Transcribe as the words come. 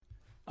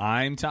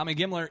I'm Tommy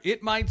Gimler.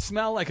 It might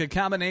smell like a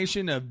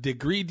combination of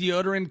Degree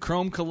deodorant,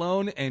 Chrome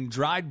cologne, and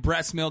dried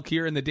breast milk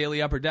here in the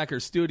Daily Upper Decker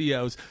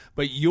studios,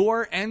 but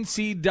your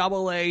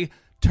NCAA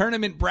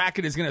tournament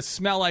bracket is going to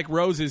smell like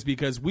roses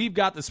because we've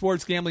got the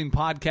sports gambling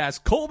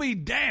podcast Colby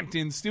Dant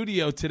in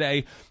studio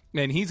today,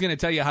 and he's going to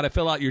tell you how to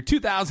fill out your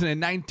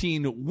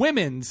 2019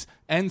 women's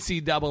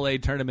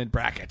NCAA tournament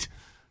bracket.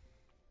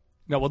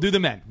 No, we'll do the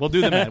men. We'll do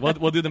the men.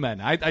 We'll do the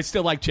men. I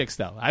still like chicks,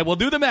 though. I will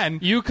do the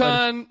men.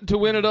 UConn to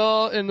win it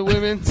all in the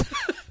women's.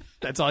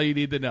 That's all you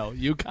need to know.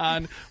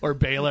 UConn or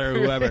Baylor or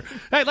whoever.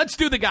 Hey, let's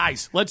do the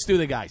guys.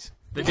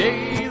 The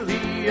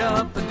Daily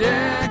Upper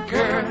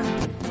Decker.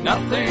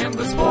 Nothing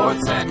but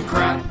sports and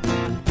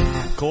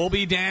crap.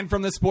 Colby Dant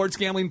from the Sports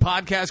Gambling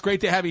Podcast.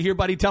 Great to have you here,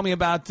 buddy. Tell me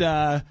about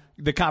the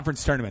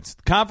conference tournaments.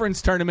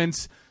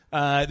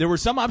 There were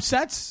some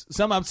upsets,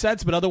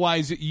 but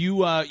otherwise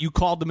you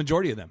called the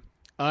majority of them.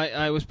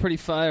 I was pretty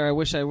fire. I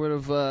wish I would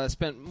have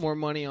spent more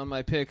money on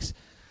my picks.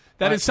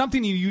 That is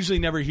something you usually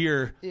never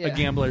hear a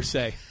gambler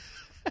say.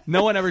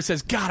 No one ever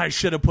says, God, I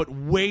should have put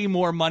way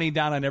more money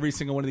down on every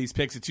single one of these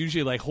picks. It's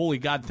usually like, holy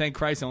God, thank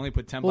Christ, I only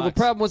put $10. Well, the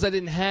problem was I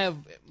didn't have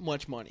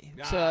much money.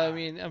 So, I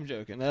mean, I'm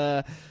joking.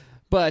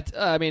 But,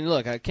 I mean,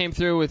 look, I came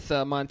through with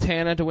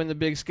Montana to win the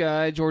Big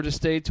Sky, Georgia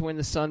State to win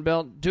the Sun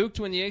Belt, Duke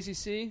to win the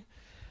ACC,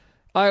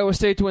 Iowa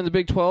State to win the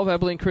Big 12,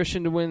 Abilene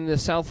Christian to win the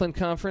Southland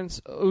Conference,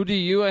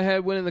 ODU I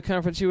had winning the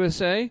Conference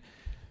USA,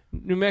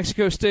 New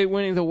Mexico State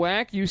winning the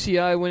WAC,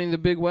 UCI winning the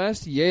Big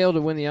West, Yale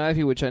to win the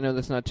Ivy, which I know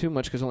that's not too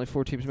much because only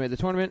 4 teams made the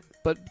tournament.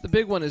 But the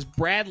big one is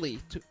Bradley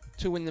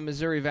to win the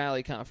Missouri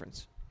Valley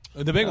Conference.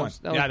 The big one.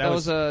 That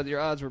was your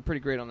odds were pretty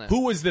great on that.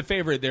 Who was the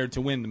favorite there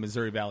to win the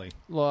Missouri Valley?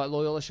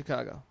 Loyola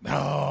Chicago.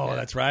 Oh, yeah.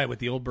 That's right, with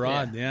the old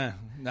broad. Yeah.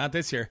 Not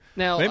this year.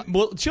 Now,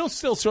 she'll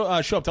still show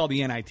up to all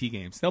the NIT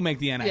games. They'll make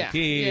the NIT.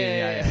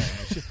 Yeah.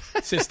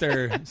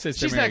 Sister.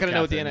 She's not going to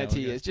know what the NIT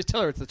is. Just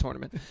tell her it's the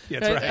tournament. Yeah,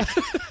 that's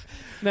right.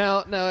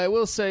 Now, I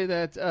will say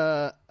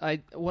that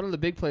one of the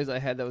big plays I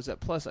had that was at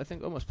plus, I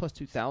think almost plus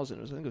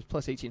 2,000. I think it was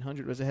plus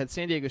 1,800. Was I had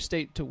San Diego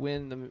State to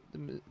win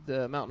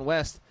the Mountain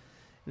West,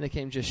 and they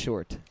came just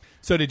short.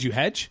 So did you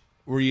hedge?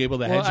 Were you able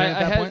to hedge at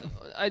that point?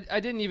 I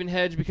didn't even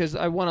hedge because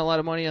I won a lot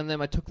of money on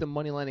them. I took the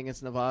money line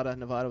against Nevada.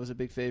 Nevada was a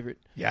big favorite.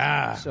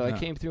 Yeah. So I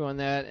came through on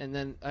that, and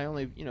then I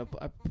only,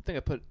 I think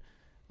I put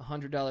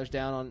 $100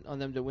 down on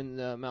them to win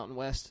the Mountain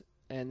West,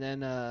 and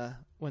then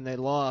when they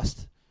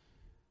lost,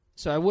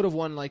 so I would have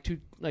won like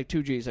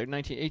two G's, like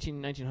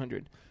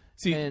 1,900.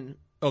 See,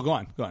 go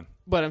on.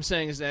 What I'm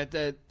saying is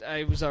that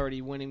I was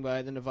already winning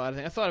by the Nevada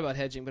thing. I thought about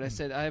hedging, but I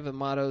said I have a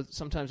motto.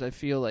 Sometimes I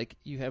feel like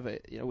you have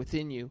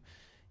within you,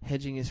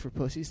 hedging is for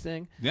pussies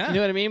thing. Yeah. You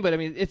know what I mean? But I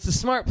mean, it's a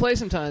smart play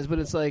sometimes, but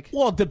it's like...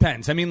 Well, it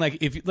depends. I mean, like,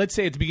 if let's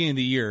say at the beginning of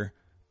the year,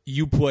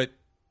 you put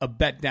a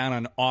bet down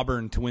on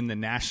Auburn to win the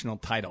national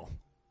title.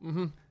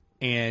 Mm-hmm.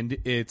 And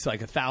it's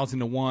like 1,000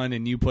 to 1,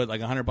 and you put like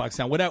 $100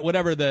 down.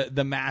 Whatever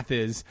the math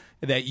is,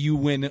 that you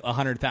win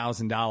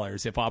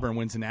 $100,000 if Auburn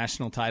wins the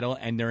national title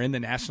and they're in the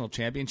national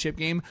championship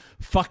game.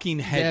 Fucking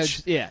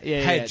hedge.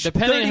 Hedge.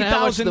 Depending on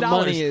how much the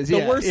money is.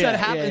 The worst that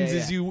happens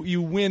is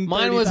you win.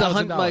 Mine was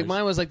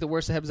mine was like the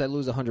worst that happens. I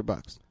lose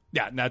 $100.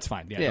 Yeah, that's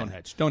fine. Yeah, don't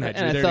hedge. Don't hedge.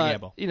 And You're there to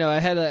gamble. I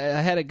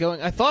had it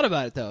going. I thought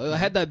about it though. I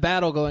had that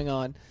battle going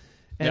on.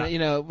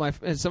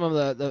 And some of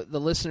the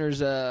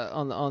listeners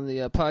on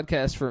the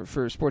podcast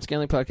for Sports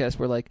Gambling Podcast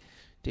were like,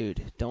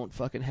 "Dude, don't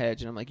fucking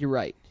hedge." And I'm like, "You're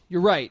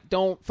right.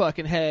 Don't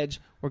fucking hedge.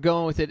 We're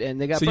going with it."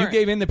 And they got burnt. You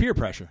gave in the peer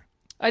pressure.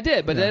 I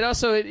did, but it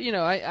also,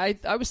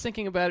 I was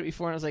thinking about it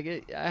before, and I was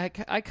like,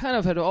 I kind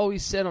of had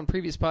always said on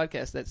previous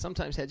podcasts that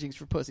sometimes hedging's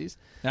for pussies.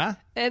 Yeah.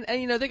 And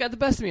they got the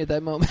best of me at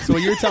that moment. So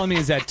what you're telling me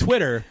is that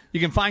Twitter, you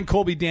can find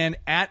Colby Dant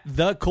at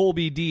the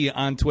Colby D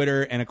on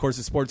Twitter, and of course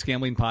the Sports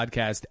Gambling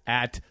Podcast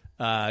at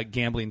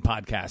Gambling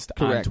Podcast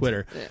on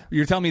Twitter. Yeah.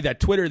 You're telling me that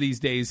Twitter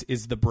these days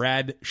is the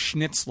Brad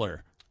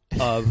Schnitzler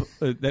of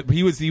that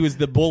he was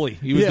the bully.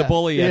 He was the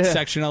bully at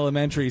Section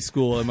Elementary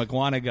School in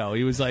Mukwonago.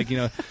 He was like,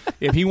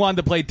 if he wanted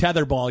to play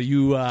tetherball,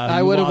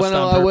 I would have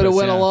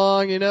went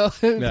along,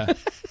 Yeah.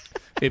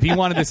 If he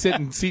wanted to sit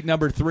in seat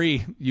number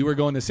 3, you were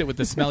going to sit with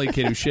the smelly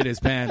kid who shit his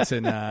pants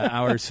in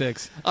hour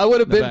 6. I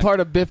would have been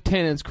part of Biff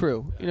Tannen's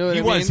crew. You know what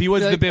I mean? He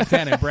was the Biff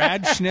Tannen.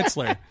 Brad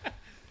Schnitzler.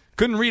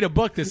 Couldn't read a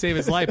book to save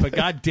his life, but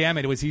God damn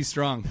it, was he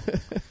strong.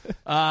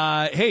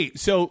 Hey,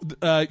 so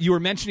you were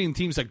mentioning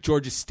teams like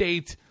Georgia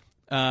State.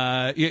 One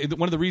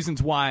of the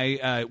reasons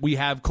why we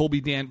have Colby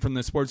Dant from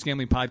the Sports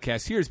Gambling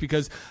Podcast here is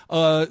because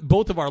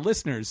both of our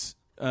listeners,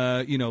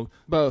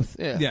 both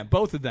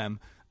of them,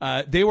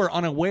 they were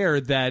unaware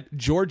that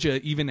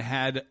Georgia even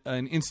had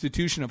an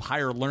institution of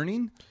higher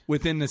learning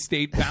within the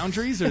state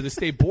boundaries or the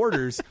state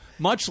borders,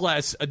 much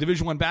less a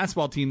Division I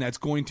basketball team that's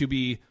going to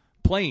be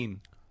playing.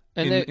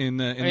 And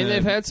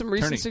they've had some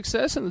recent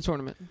success in the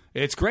tournament.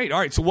 It's great. All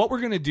right, so what we're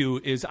going to do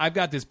is I've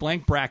got this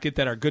blank bracket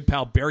that our good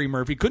pal Barry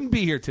Murphy couldn't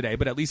be here today,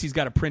 but at least he's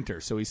got a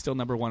printer, so he's still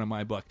number 1 in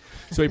my book.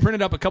 So he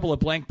printed up a couple of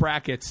blank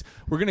brackets.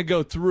 We're going to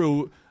go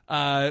through.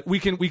 We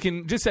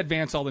can just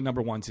advance all the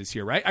number ones this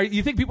year, right?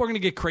 You think people are going to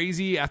get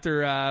crazy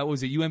after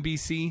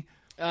UMBC?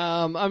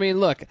 I mean,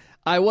 look,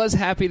 I was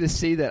happy to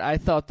see that. I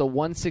thought the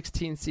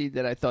 116 seed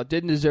that I thought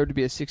didn't deserve to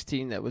be a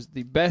 16, that was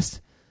the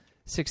best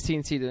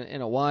 16 seed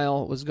in a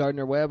while, was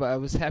Gardner-Webb. I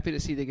was happy to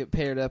see they get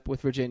paired up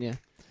with Virginia.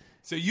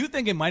 So you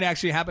think it might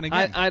actually happen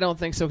again? I don't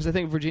think so, because I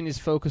think Virginia's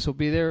focus will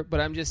be there. But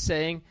I'm just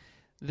saying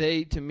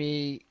they, to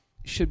me,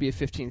 should be a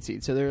 15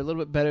 seed. So they're a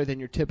little bit better than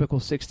your typical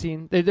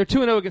 16. They're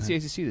 2-0 against the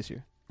ACC this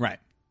year. Right.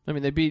 I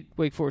mean, they beat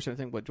Wake Forest, and I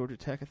think, Georgia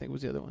Tech, I think,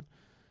 was the other one.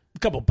 A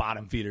couple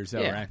bottom feeders,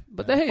 though, yeah. right?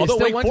 But hey, although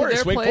still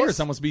Wake Forest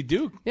almost beat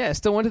Duke. Yeah,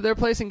 still went to their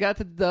place and got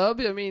the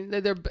dub. I mean,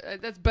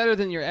 that's better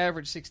than your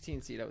average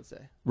 16 seed, I would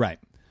say. Right.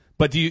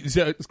 But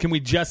can we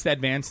just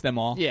advance them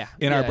all? Yeah.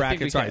 In our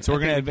brackets, all right. So we're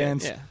going to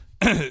advance.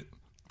 Yeah.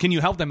 Can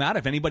you help them out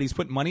if anybody's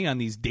putting money on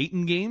these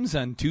Dayton games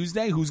on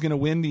Tuesday? Who's going to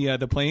win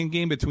the playing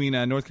game between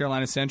North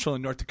Carolina Central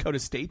and North Dakota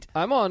State?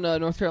 I'm on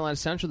North Carolina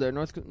Central there.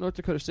 North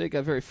Dakota State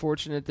got very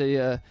fortunate.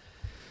 They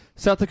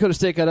South Dakota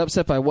State got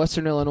upset by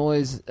Western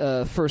Illinois'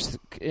 first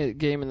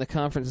game in the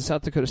conference, and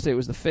South Dakota State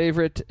was the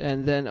favorite,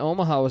 and then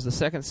Omaha was the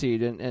second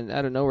seed, and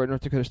out of nowhere,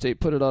 North Dakota State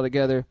put it all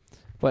together.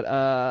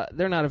 But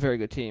they're not a very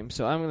good team,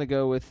 so I'm going to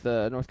go with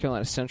North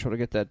Carolina Central to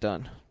get that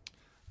done.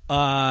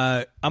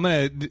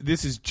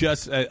 This is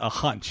just a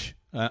hunch.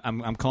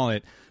 I'm calling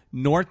it.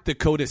 North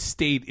Dakota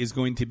State is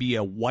going to be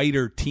a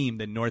whiter team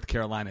than North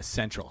Carolina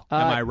Central.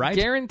 Am I right?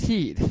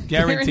 Guaranteed.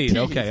 Guaranteed.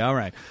 Okay, all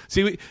right.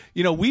 See,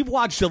 we've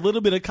watched a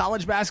little bit of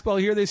college basketball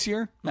here this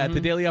year at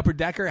the Daily Upper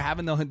Decker.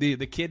 Having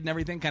the kid and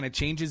everything kind of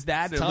changes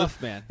that. It's tough,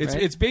 man.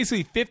 It's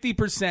basically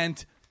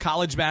 50%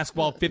 college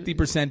basketball,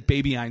 50%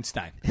 Baby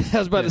Einstein. I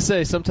was about to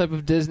say some type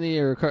of Disney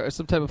or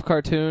some type of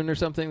cartoon or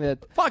something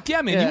that. Fuck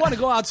yeah, man! Yeah. You want to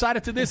go outside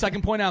after this? I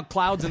can point out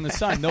clouds in the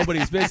sun.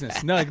 Nobody's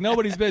business. No,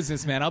 nobody's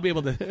business, man. I'll be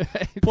able to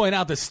point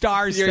out the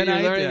stars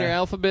tonight. You're learning your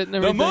alphabet and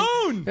everything. The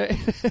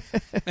moon.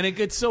 And it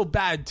gets so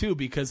bad too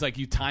because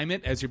you time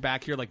it as you're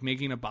back here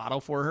making a bottle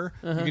for her.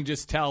 You can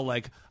just tell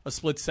a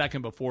split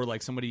second before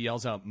somebody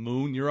yells out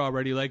moon. You're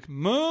already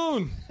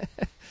moon.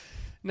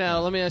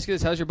 Now, let me ask you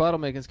this. How's your bottle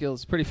making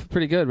skills?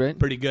 Pretty good, right?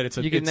 Pretty good. It's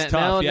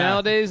tough, yeah.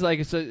 Nowadays,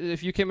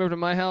 if you came over to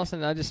my house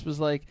and I just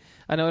was I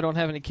know I don't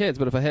have any kids,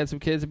 but if I had some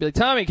kids, I'd be like,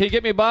 Tommy, can you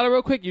get me a bottle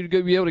real quick? You'd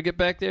be able to get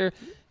back there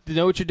to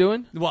know what you're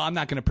doing? Well, I'm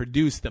not going to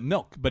produce the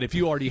milk, but if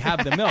you already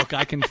have the milk,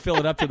 I can fill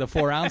it up to the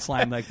 4-ounce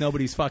line like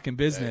nobody's fucking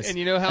business. And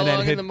you know how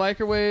long in the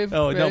microwave?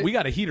 Oh, right? No, we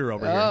got a heater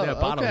over here. Yeah,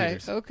 bottle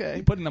heaters. Okay.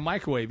 You put in the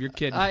microwave, your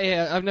kid.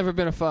 I've never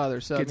been a father,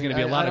 so kid's going to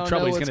be a lot of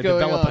trouble. He's going to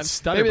develop a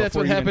stutter Maybe that's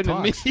before what he even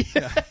happened talks. to me.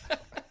 Yeah.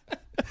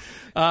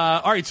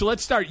 All right, so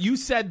let's start. You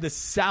said the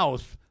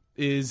South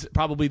is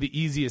probably the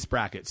easiest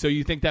bracket. So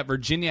you think that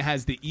Virginia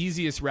has the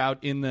easiest route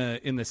in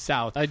the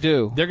South? I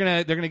do. They're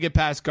gonna get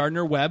past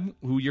Gardner-Webb,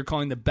 who you're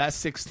calling the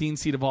best 16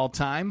 seed of all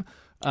time.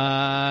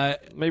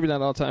 Maybe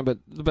not all time, but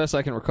the best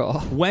I can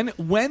recall. When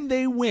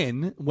they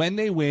win,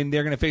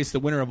 they're going to face the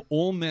winner of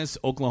Ole Miss,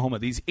 Oklahoma.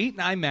 These 8-9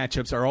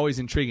 matchups are always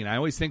intriguing. I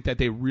always think that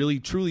they really,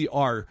 truly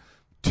are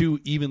two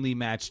evenly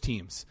matched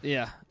teams.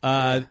 Yeah.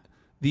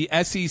 The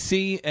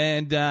SEC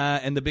and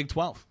the Big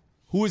 12.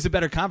 Who is a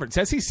better conference?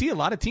 SEC, a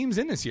lot of teams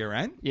in this year,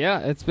 right? Yeah,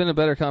 it's been a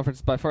better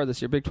conference by far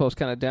this year. Big 12's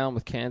kind of down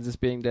with Kansas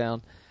being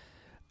down.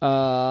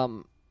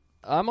 I'm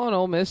on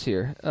Ole Miss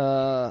here.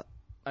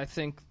 I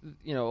think,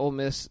 Ole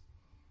Miss,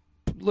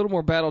 a little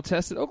more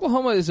battle-tested.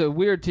 Oklahoma is a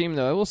weird team,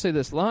 though. I will say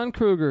this. Lon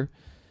Kruger,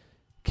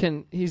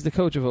 he's the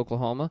coach of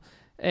Oklahoma,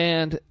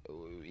 and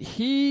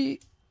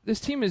this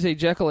team is a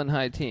Jekyll and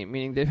Hyde team,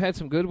 meaning they've had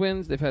some good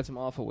wins, they've had some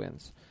awful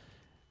wins.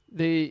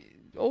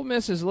 Ole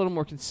Miss is a little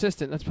more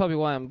consistent. That's probably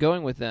why I'm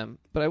going with them.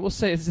 But I will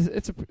say it's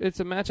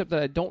a matchup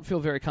that I don't feel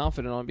very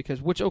confident on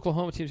because which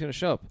Oklahoma team is going to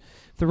show up?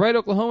 If the right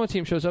Oklahoma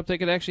team shows up, they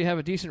could actually have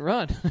a decent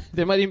run.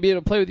 They might even be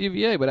able to play with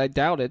UVA, but I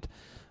doubt it.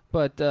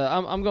 But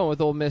I'm going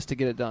with Ole Miss to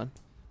get it done.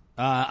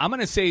 I'm going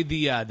to say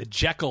the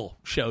Jekyll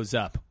shows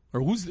up. Or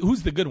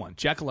who's the good one,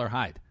 Jekyll or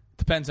Hyde?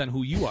 Depends on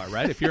who you are,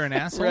 right? If you're an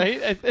asshole.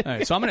 Right? All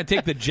right, so I'm going to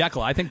take the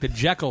Jekyll. I think the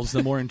Jekyll's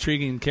the more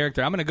intriguing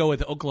character. I'm going to go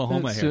with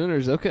Oklahoma here.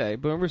 Sooners, okay.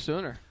 Boomer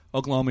Sooner.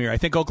 Oklahoma here. I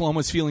think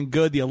Oklahoma's feeling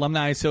good. The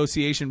Alumni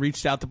Association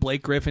reached out to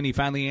Blake Griffin. He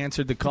finally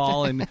answered the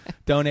call and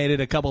donated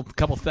a couple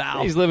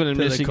thou. He's living in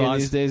Michigan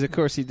these days. Of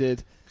course he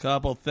did.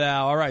 Couple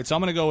thou. All right, so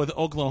I'm going to go with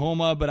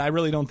Oklahoma, but I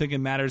really don't think it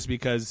matters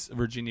because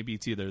Virginia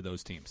beats either of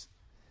those teams.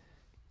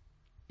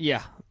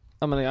 Yeah.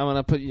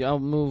 I'll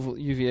move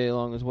UVA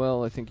along as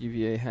well. I think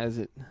UVA has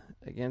it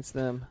against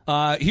them.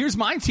 Here's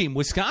my team,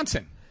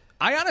 Wisconsin.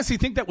 I honestly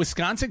think that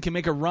Wisconsin can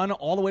make a run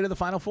all the way to the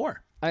Final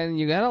Four. And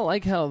you gotta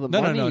like how the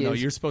money is. No.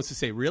 You're supposed to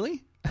say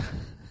really, and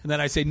then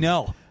I say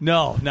no,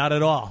 not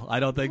at all. I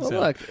don't think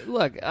so.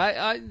 Look.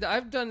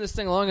 I've done this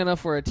thing long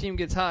enough where a team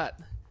gets hot.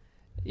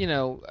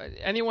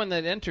 Anyone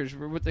that enters,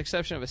 with the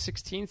exception of a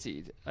 16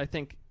 seed, I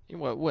think.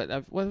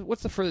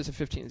 What's the furthest a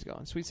 15 has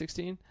gone? Sweet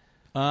 16.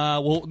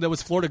 Well, that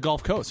was Florida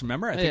Gulf Coast.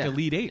 Remember, I think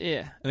Elite 8.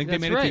 Yeah, I think they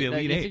made it to the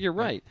Elite 8. I think you're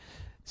right.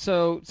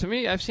 So, to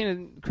me, I've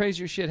seen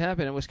crazier shit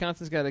happen, and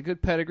Wisconsin's got a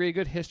good pedigree,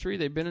 good history.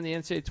 They've been in the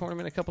NCAA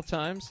tournament a couple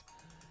times.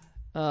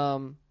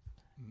 But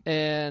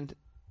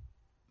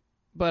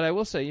I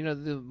will say,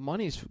 the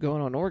money's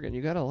going on Oregon.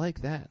 You got to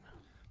like that.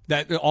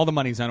 That all the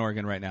money's on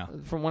Oregon right now.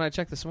 From when I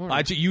checked this morning.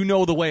 You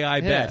know the way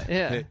I bet.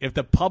 Yeah. If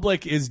the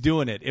public is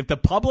doing it, if the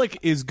public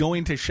is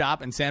going to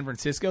shop in San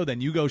Francisco,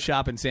 then you go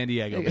shop in San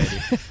Diego, baby.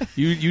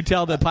 you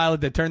tell the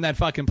pilot to turn that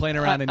fucking plane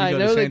around and you go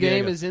to San Diego. I know the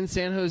game is in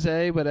San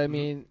Jose, but I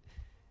mean,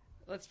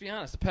 let's be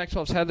honest. The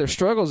Pac-12's had their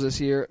struggles this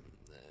year.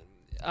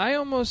 I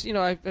almost,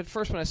 at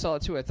first when I saw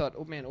it too, I thought,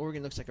 oh man,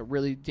 Oregon looks like a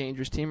really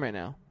dangerous team right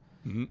now.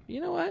 Mm-hmm.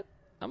 You know what?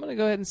 I'm going to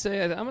go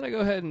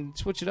ahead and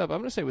switch it up. I'm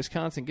going to say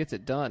Wisconsin gets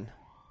it done.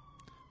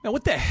 Now,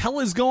 what the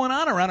hell is going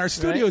on around our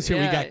studios here?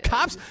 Yeah. We got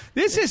cops.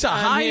 This is a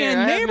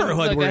high-end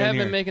neighborhood we're in here. I have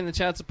been making the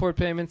child support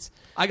payments.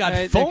 I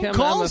got phone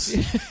calls.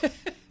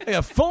 I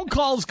got phone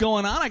calls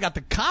going on. I got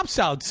the cops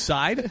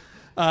outside.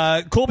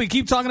 Colby,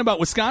 keep talking about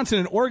Wisconsin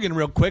and Oregon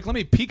real quick. Let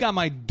me peek on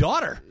my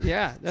daughter.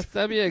 Yeah,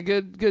 that'd be a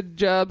good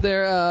job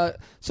there.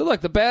 So, look,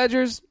 the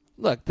Badgers,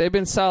 they've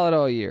been solid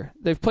all year.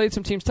 They've played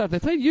some teams tough. They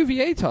played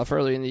UVA tough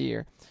early in the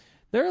year.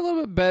 They're a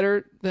little bit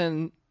better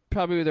than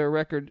probably their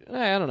record.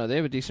 I don't know. They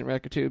have a decent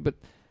record, too, but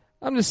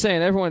I'm just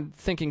saying, everyone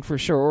thinking for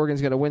sure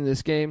Oregon's going to win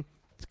this game.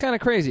 It's kind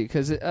of crazy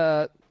because,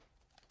 the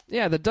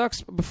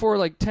Ducks before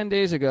like 10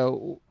 days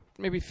ago,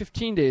 maybe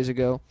 15 days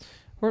ago,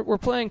 we're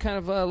playing kind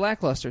of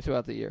lackluster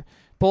throughout the year.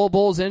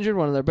 Bull's injured,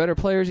 one of their better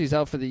players. He's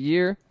out for the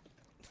year.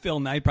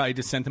 Phil Knight probably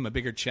just sent them a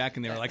bigger check,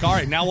 and they were like, all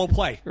right, now we'll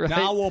play. Right?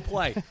 Now we'll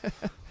play.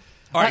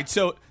 All right,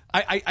 so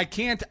I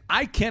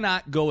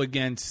cannot go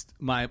against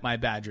my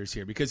Badgers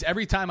here because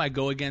every time I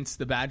go against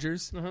the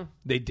Badgers,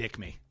 they dick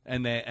me.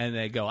 And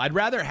they go. I'd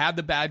rather have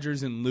the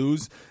Badgers and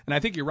lose. And I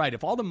think you're right.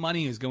 If all the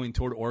money is going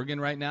toward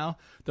Oregon right now,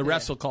 the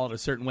refs will call it a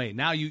certain way.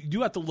 Now you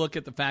do have to look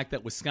at the fact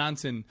that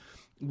Wisconsin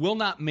will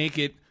not make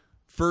it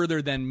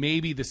further than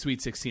maybe the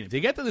Sweet 16. If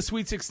they get to the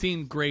Sweet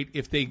 16, great.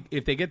 If they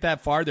get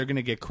that far, they're going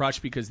to get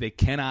crushed because they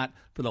cannot,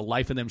 for the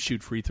life of them,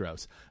 shoot free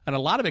throws. And a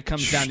lot of it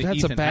comes down to Ethan.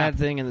 That's a bad Happ.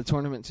 thing in the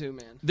tournament too,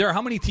 man. There are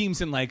how many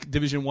teams in like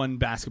Division I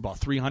basketball?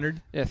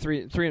 300? Yeah,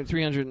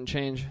 300 and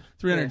change.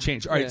 300 and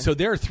change. All right, so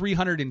they're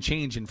 300 and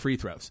change in free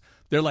throws.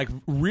 They're like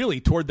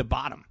really toward the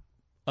bottom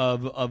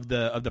of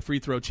the free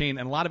throw chain,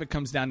 and a lot of it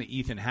comes down to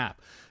Ethan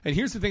Happ. And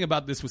here's the thing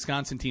about this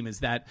Wisconsin team is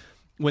that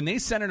when they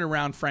centered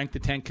around Frank the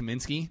Tank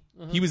Kaminsky,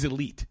 he was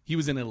elite. He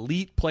was an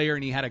elite player,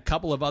 and he had a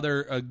couple of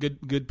other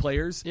good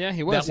players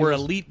that were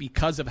elite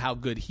because of how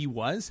good he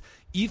was.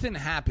 Ethan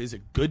Happ is a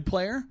good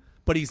player,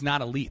 but he's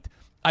not elite.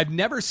 I've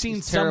never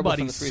seen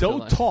somebody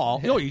so tall.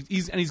 Yeah. No,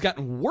 he's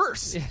gotten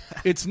worse. Yeah.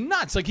 It's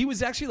nuts. Like he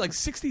was actually like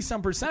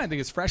 60-some%, I think,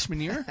 his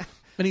freshman year,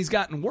 and he's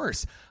gotten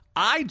worse.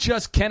 I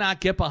just cannot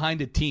get behind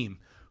a team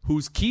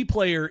whose key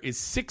player is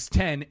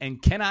 6'10" and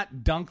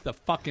cannot dunk the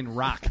fucking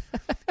rock.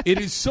 It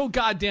is so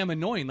goddamn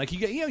annoying. Like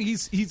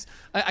he's.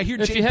 I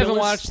hear. If you haven't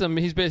watched him,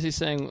 he's basically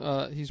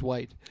saying he's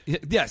white.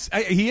 Yes,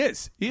 he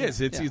is. He is.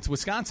 It's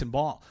Wisconsin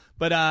ball.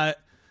 But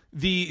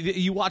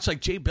you watch like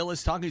Jay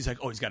Billis talking. He's like,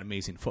 oh, he's got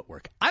amazing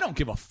footwork. I don't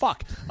give a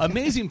fuck.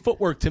 Amazing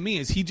footwork to me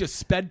is he just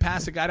sped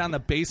past a guy down the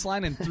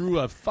baseline and threw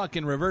a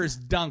fucking reverse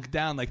dunk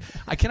down. Like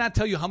I cannot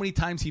tell you how many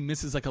times he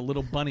misses like a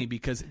little bunny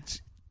because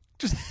it's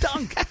just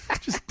dunk,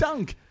 just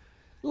dunk.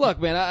 Look,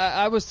 man,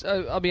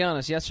 I'll be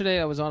honest. Yesterday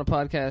I was on a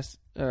podcast,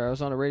 or I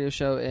was on a radio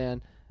show,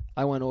 and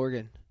I went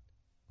Oregon.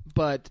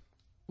 But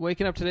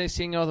waking up today,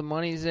 seeing all the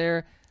money's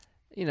there,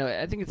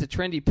 I think it's a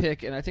trendy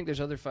pick, and I think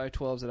there's other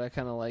 512s that I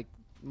kind of like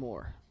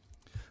more.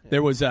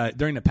 There was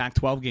during the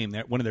Pac-12 game,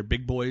 one of their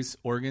big boys,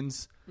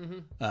 Oregon's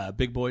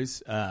big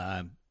boys.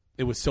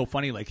 It was so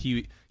funny. Like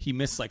he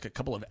missed like a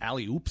couple of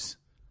alley-oops,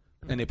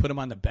 and they put him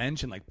on the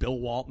bench, and like Bill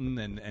Walton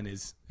and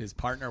his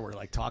partner were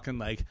like talking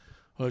like,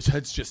 oh, his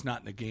head's just not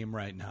in the game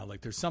right now.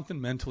 Like there's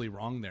something mentally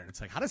wrong there. And it's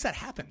like, how does that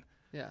happen?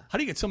 Yeah. How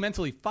do you get so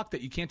mentally fucked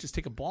that you can't just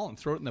take a ball and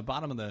throw it in the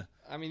bottom of the...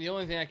 I mean, the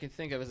only thing I can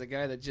think of is a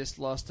guy that just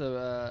lost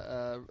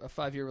a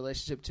 5-year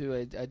relationship to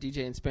a DJ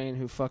in Spain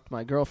who fucked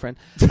my girlfriend.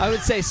 I would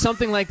say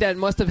something like that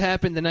must have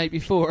happened the night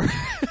before.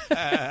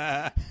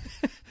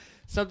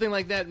 Something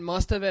like that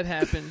must have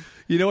happened.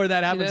 You know where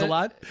that happens a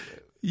lot?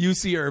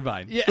 UC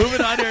Irvine. Yeah.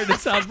 Moving on here to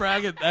South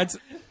Bracket. That's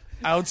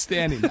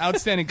outstanding.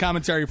 Outstanding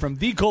commentary from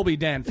the Colby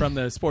Dant from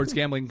the Sports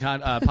Gambling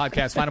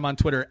Podcast. Find him on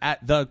Twitter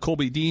at the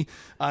Colby D.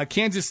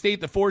 Kansas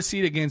State, the 4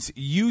 seed against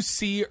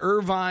UC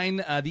Irvine,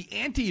 the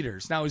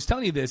Anteaters. Now, I was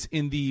telling you this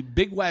in the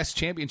Big West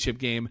Championship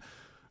game.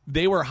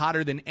 They were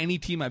hotter than any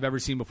team I've ever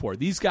seen before.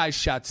 These guys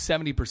shot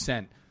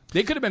 70%.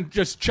 They could have been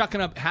just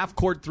chucking up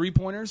half-court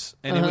three-pointers,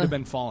 and it would have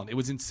been falling. It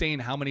was insane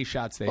how many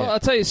shots they had. Well,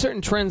 I'll tell you,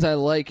 certain trends I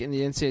like in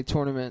the NCAA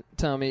tournament,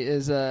 Tommy,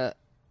 is I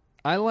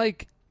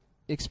like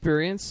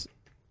experience.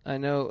 I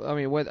know, I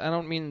mean, what I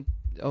don't mean,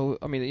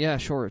 yeah,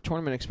 sure,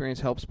 tournament experience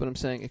helps, but I'm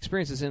saying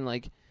experience is in,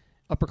 like,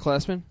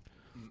 upperclassmen.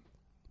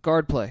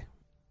 Guard play.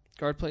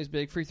 Guard play is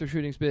big. Free throw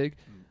shooting's big.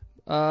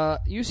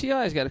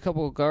 UCI's got a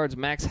couple of guards,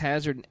 Max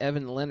Hazard and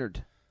Evan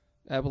Leonard,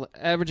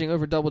 averaging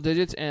over double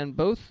digits, and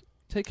both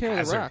take care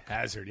of the rock.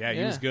 Hazard, yeah,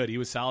 he was good. He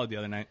was solid the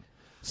other night.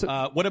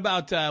 So, what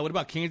about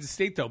Kansas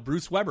State though?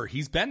 Bruce Weber,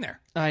 he's been there.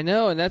 I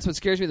know, and that's what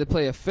scares me. They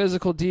play a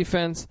physical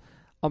defense.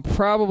 I'm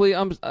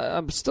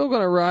still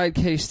going to ride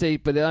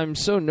K-State, but I'm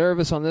so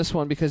nervous on this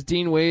one because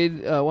Dean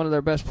Wade, one of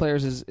their best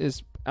players,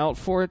 is out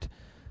for it.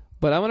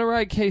 But I'm going to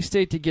ride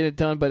K-State to get it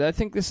done. But I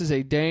think this is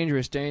a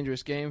dangerous,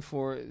 dangerous game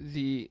for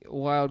the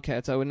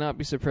Wildcats. I would not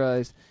be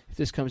surprised if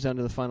this comes down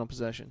to the final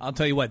possession. I'll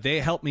tell you what, they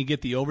helped me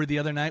get the over the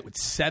other night with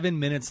 7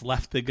 minutes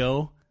left to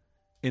go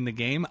in the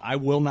game. I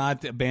will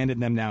not abandon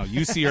them now.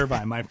 UC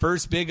Irvine, my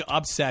first big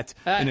upset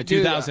in the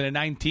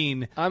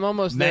 2019 I'm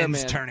almost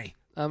men's there, tourney.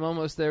 I'm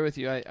almost there with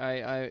you.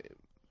 That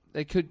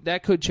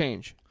could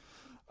change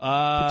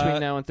between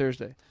now and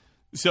Thursday.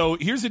 So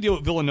here's the deal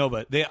with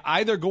Villanova. They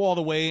either go all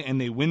the way and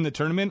they win the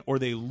tournament, or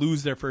they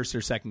lose their first or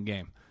second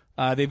game.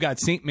 They've got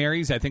St.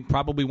 Mary's, I think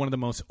probably one of the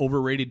most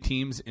overrated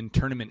teams in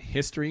tournament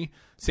history.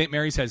 St.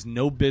 Mary's has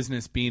no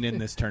business being in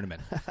this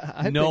tournament.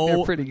 I think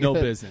they're pretty good. No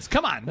business.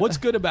 Come on, what's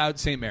good about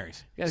St.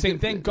 Mary's? Same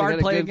thing, guard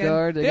play again.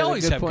 Guard. They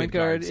always have point good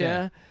guard. guards.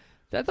 Yeah.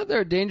 I thought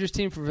they're a dangerous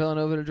team for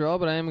Villanova to draw,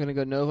 but I am going to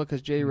go Nova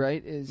because Jay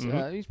Wright is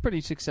he's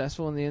pretty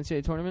successful in the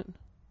NCAA tournament.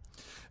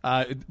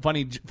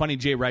 Funny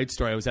Jay Wright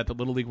story. I was at the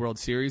Little League World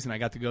Series, and I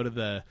got to go to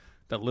the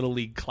Little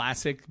League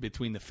Classic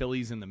between the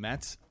Phillies and the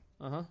Mets.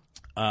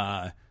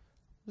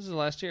 This is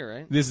last year,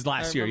 right? This is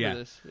last year,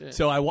 yeah. Yeah.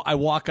 So I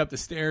walk up the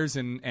stairs,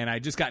 and I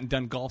just gotten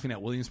done golfing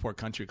at Williamsport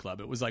Country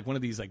Club. It was like one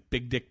of these like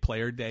big dick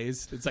player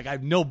days. It's like I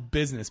have no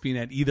business being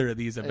at either of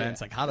these events.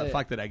 Like how the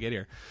fuck did I get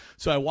here?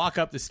 So I walk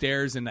up the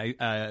stairs, and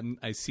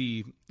I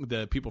see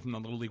the people from the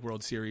Little League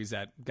World Series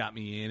that got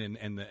me in,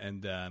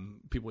 and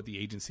people with the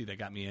agency that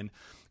got me in.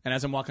 And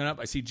as I'm walking up,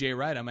 I see Jay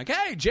Wright. I'm like,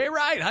 hey, Jay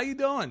Wright, how you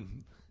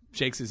doing?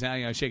 Shakes his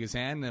hand, I shake his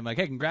hand, and I'm like,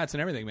 hey, congrats on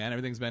everything, man.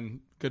 Everything's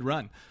been a good run.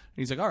 And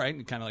he's like, all right, and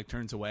he kind of like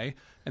turns away.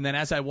 And then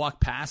as I walk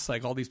past,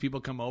 like all these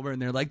people come over,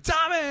 and they're like,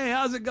 Tommy,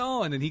 how's it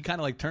going? And he kind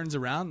of like turns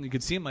around, and you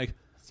could see him like,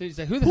 so he's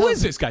like, who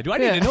is this guy? Do I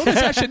need to know this?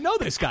 I should know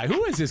this guy.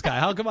 Who is this guy?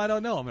 How come I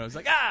don't know him? And I was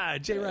like,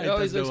 Jay Wright. It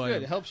always looks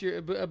good. It helps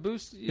your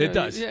boost. It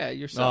does.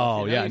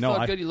 Yourself. Oh, yeah. You no,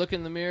 feel good. You look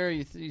in the mirror.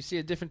 You see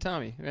a different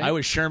Tommy. Right? I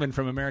was Sherman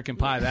from American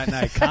Pie that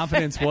night.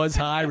 Confidence was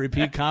high.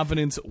 Repeat,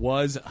 confidence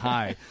was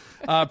high.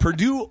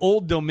 Purdue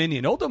Old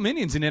Dominion. Old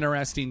Dominion's an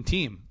interesting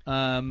team.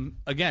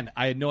 Again,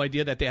 I had no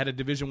idea that they had a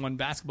Division I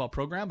basketball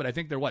program, but I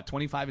think they're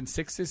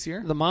 25-6 this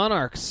year. The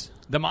Monarchs.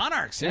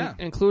 Yeah,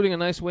 including a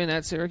nice win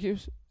at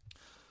Syracuse.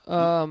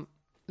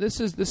 This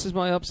is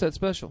my upset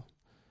special.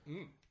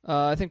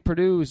 I think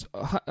Purdue's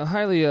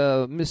highly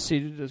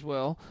misseeded as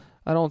well.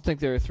 I don't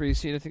think they're a 3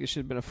 seed. I think it should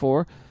have been a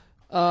 4.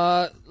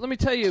 Let me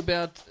tell you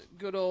about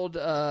good old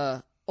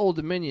Old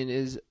Dominion.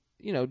 Is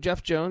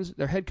Jeff Jones,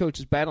 their head coach,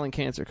 is battling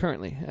cancer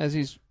currently as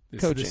he's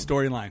coaching. This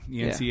storyline,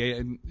 the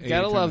NCAA.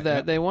 Gotta love that.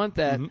 Yep. They want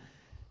that. Mm-hmm.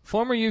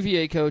 Former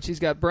UVA coach. He's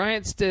got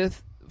Bryant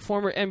Stith,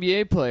 former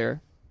NBA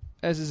player,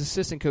 as his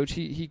assistant coach.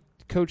 He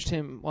coached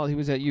him while he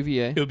was at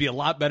UVA. It would be a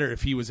lot better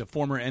if he was a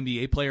former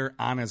NBA player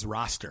on his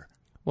roster,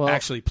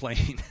 actually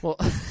playing.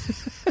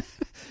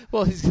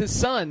 Well, his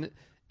son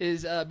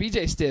is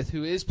BJ Stith,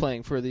 who is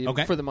playing for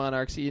the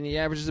Monarchs, and he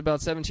averages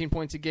about 17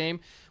 points a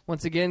game.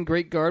 Once again,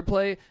 great guard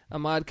play.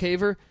 Ahmad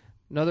Caver,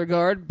 another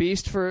guard,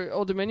 beast for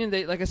Old Dominion.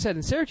 They, like I said,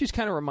 and Syracuse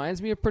kind of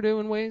reminds me of Purdue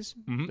in ways.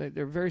 Mm-hmm.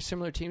 They're very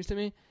similar teams to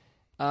me.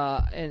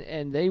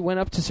 And they went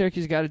up to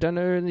Syracuse, got it done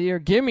earlier in the year.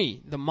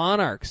 Gimme the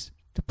Monarchs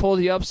to pull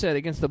the upset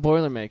against the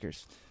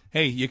Boilermakers.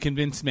 Hey, you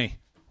convinced me.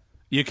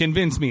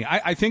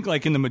 I think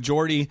like in the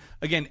majority,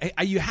 again,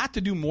 you have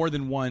to do more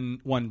than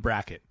one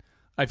bracket.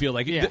 I feel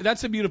like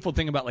that's the beautiful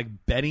thing about like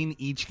betting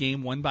each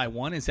game one by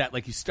one is that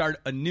like you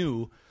start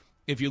anew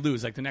if you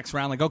lose. Like the next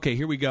round, like, okay,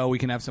 here we go. We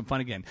can have some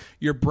fun again.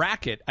 Your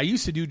bracket, I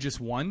used to do just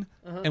one,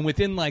 and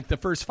within like the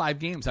first 5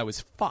 games, I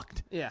was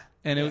fucked. Yeah.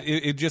 And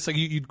it just like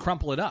you'd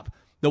crumple it up.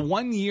 The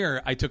 1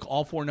 year I took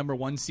all 4 number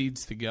 1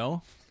 seeds to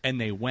go,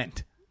 and they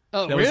went.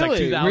 Oh, that really? was like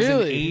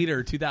 2008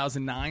 or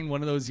 2009,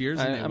 one of those years.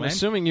 And I'm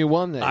assuming you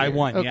won that. I year.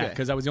 won, okay. yeah,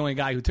 because I was the only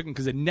guy who took them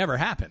because it never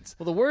happens.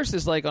 Well, the worst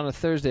is like on a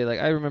Thursday. Like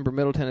I remember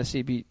Middle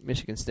Tennessee beat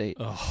Michigan State,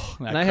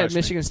 and I had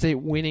Michigan State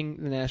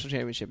winning the national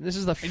championship. And this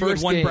is the first you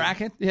had one game.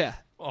 bracket. Yeah.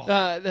 Oh.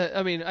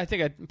 I mean, I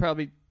think I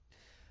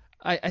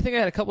think I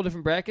had a couple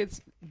different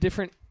brackets.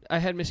 I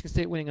had Michigan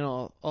State winning in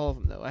all of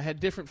them though. I had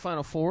different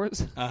Final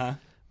Fours.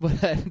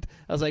 But I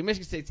was like,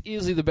 Michigan State's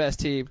easily the best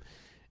team.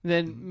 And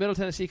then Middle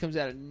Tennessee comes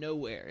out of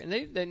nowhere, and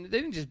they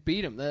didn't just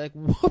beat them; they like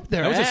whooped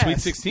their ass. That was a Sweet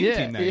 16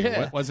 team that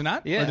year, was it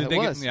not? Yeah, or did it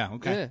was. Yeah,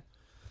 okay. Yeah.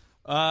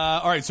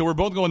 All right, so we're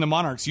both going to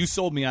Monarchs. You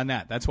sold me on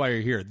that. That's why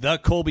you're here. The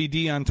Colby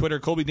D on Twitter,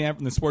 Colby Dant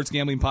from the Sports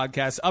Gambling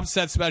Podcast.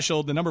 Upset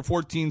special, the number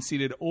 14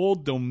 seeded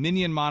Old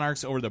Dominion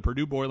Monarchs over the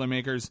Purdue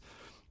Boilermakers.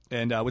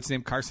 And what's his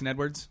name? Carson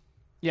Edwards?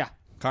 Yeah.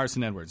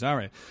 Carson Edwards. All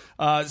right.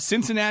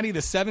 Cincinnati,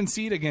 the 7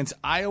 seed against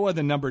Iowa,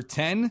 the number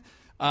 10.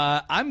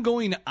 I'm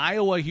going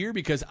Iowa here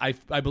because I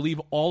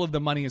believe all of the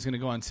money is going to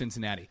go on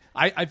Cincinnati.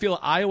 I feel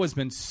Iowa's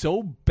been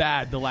so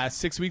bad the last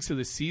 6 weeks of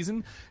the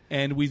season,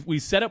 and we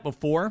said it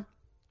before.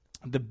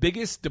 The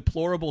biggest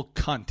deplorable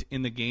cunt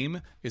in the game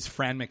is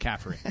Fran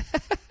McCaffrey,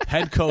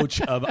 head coach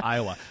of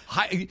Iowa.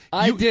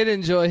 I did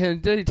enjoy him.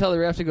 Did he tell the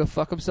ref to go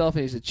fuck himself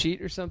and he's a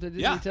cheat or something?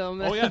 Did he tell him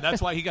that? Oh, yeah.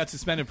 That's why he got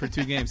suspended for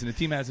 2 games, and the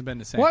team hasn't been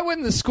the same. Why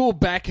wouldn't the school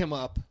back him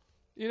up?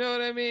 You know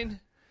what I mean?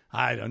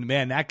 I don't know.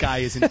 Man, that guy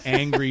is an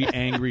angry,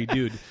 angry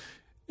dude.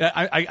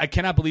 I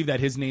cannot believe that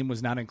his name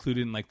was not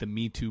included in like the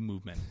Me Too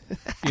movement.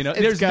 You know,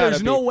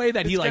 there's no way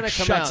that he like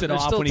shuts it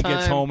off when he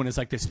gets home and is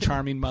like this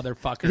charming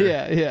motherfucker.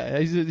 Yeah.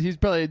 He's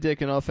probably a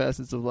dick in all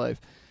facets of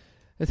life.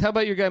 How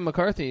about your guy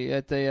McCarthy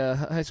at the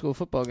high school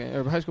football game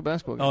or high school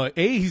basketball game?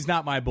 Oh, he's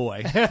not my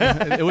boy.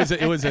 It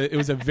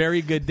was a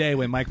very good day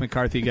when Mike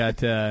McCarthy got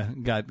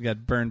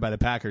burned by the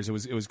Packers.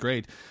 It was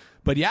great.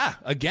 But yeah,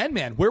 again,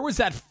 man, where was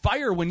that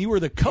fire when you were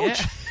the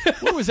coach? Yeah.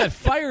 Where was that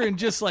fire and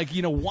just like,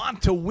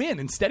 want to win?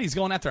 Instead, he's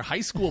going after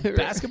high school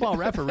basketball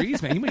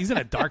referees, man. He's in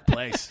a dark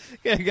place.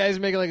 Yeah, the guy's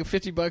making like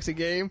 $50 a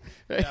game.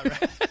 Right? Yeah,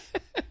 right.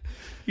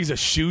 He's a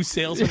shoe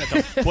salesman at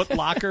the Foot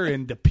Locker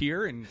in De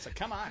Pere, and it's like,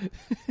 come on.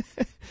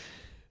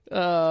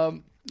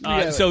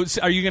 So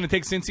are you going to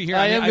take Cincy here?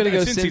 I am going to go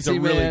Cincy's Cincy, a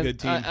really man. good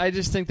team. I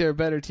just think they're a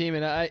better team,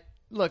 and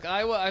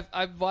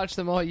I've watched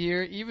them all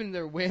year, even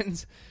their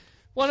wins.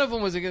 One of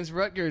them was against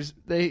Rutgers.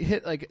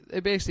 They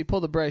basically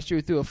pulled a Bryce Drew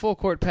through a full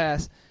court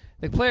pass.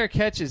 The player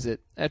catches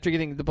it after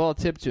getting the ball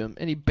tipped to him,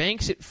 and he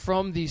banks it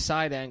from the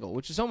side angle,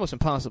 which is almost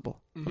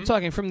impossible. Mm-hmm. I'm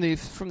talking from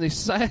the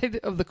side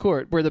of the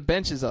court where the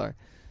benches are.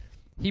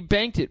 He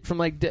banked it from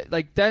like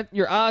that.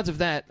 Your odds of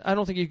that, I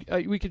don't think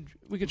we could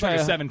try a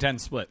 7-10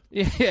 split.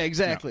 Yeah,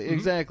 exactly, no.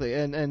 Exactly.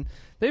 And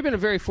they've been a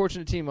very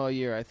fortunate team all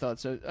year, I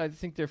thought. So I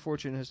think their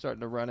fortune is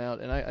starting to run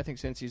out, and I think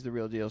Cincy's the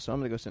real deal. So I'm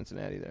going to go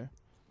Cincinnati there.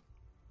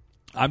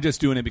 I'm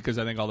just doing it because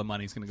I think all the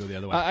money's going to go the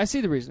other way. I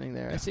see the reasoning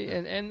there. Yeah. I see,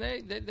 and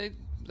they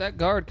that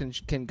guard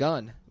can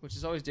gun, which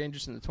is always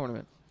dangerous in the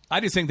tournament.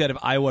 I just think that if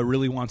Iowa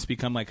really wants to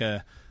become like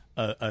a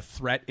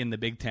threat in the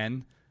Big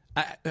Ten,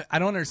 I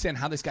don't understand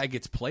how this guy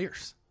gets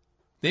players.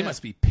 They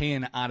must be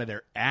paying out of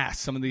their ass.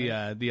 Some of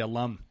the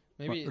alum,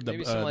 maybe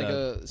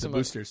some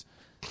boosters,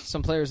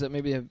 some players that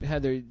maybe have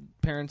had their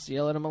parents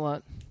yell at them a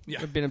lot.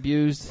 Yeah, have been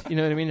abused. You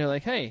know what I mean? They're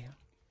like, hey,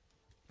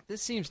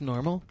 this seems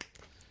normal.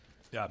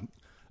 Yeah.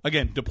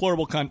 Again,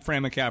 deplorable cunt,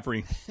 Fran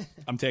McCaffrey.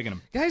 I'm taking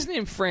him. Guy's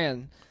named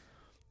Fran.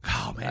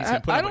 Oh, man, he's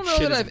going to put I up don't with know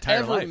shit that his I've entire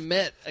ever life.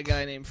 met a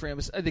guy named Fran.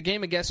 The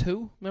game of Guess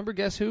Who? Remember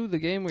Guess Who? The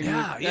game where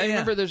I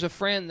remember there's a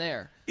Fran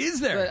there. Is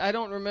there? But I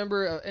don't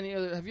remember any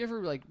other. Have you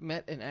ever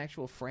met an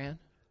actual Fran?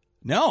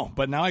 No,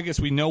 but now I guess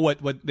we know what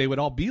they would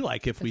all be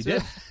like if we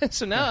did.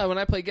 So now when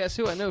I play Guess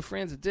Who, I know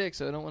Fran's a dick,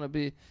 so I don't want to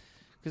be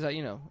because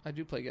I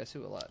do play Guess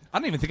Who a lot. I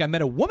don't even think I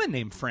met a woman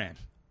named Fran.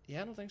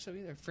 Yeah, I don't think so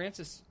either.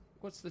 Frances.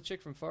 What's the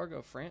chick from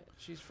Fargo?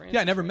 She's Frances.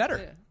 Yeah, I never met her.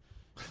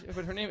 Yeah,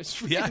 but her name is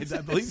Frances. Yeah,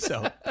 I believe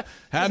so.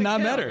 Have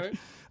not met her.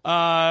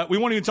 Right? We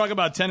won't even talk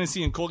about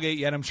Tennessee and Colgate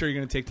yet. I'm sure you're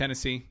going to take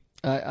Tennessee.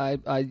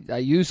 I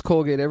use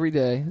Colgate every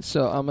day,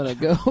 so I'm going to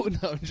go.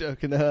 No, I'm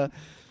joking.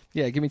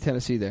 Yeah, give me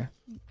Tennessee there.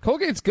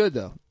 Colgate's good,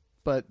 though.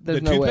 But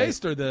there's no way. The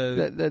toothpaste or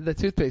the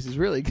toothpaste is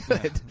really good.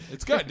 Yeah,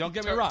 it's good. Don't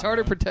get me wrong.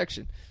 Tartar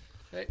protection.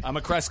 I'm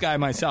a Crest guy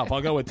myself.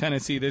 I'll go with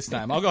Tennessee this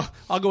time.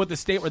 I'll go with the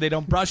state where they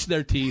don't brush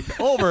their teeth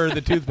over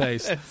the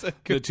toothpaste.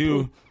 The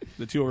two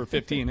over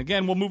 15.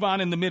 Again, we'll move on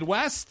in the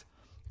Midwest.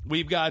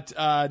 We've got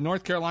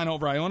North Carolina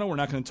over Iona. We're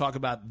not going to talk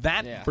about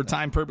that for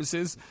time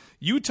purposes.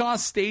 Utah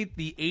State,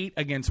 the 8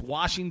 against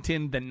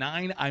Washington, the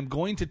 9. I'm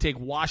going to take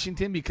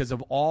Washington because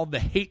of all the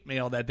hate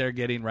mail that they're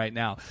getting right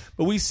now.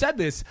 But we said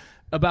this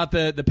about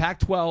the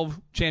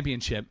Pac-12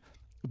 championship.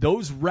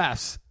 Those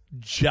refs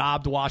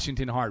jobbed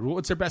Washington hard.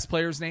 What's their best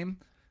player's name?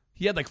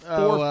 He had like 4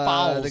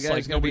 fouls. The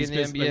guy's going to be in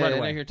the NBA. Right I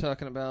away. know you're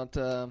talking about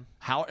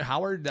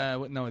Howard.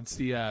 No, it's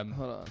the. Hold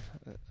on,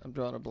 I'm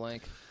drawing a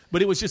blank.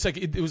 But it was just like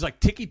it was like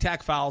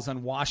ticky-tack fouls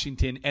on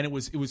Washington, and it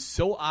was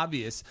so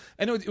obvious,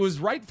 and it was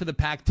right for the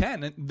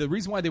Pac-10. And the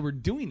reason why they were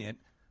doing it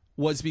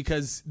was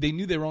because they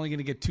knew they were only going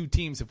to get 2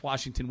 teams if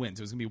Washington wins.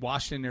 It was going to be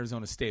Washington and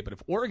Arizona State. But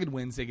if Oregon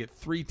wins, they get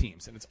 3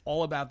 teams, and it's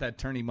all about that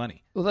tourney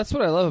money. Well, that's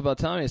what I love about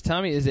Tommy.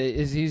 Tommy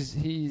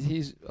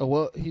he's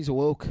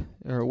awoke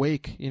or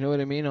awake. You know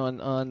what I mean?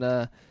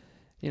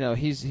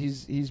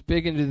 He's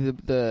big into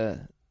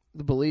the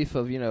belief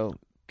of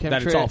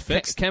that it's all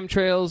fixed,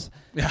 chemtrails,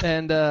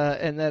 and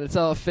that it's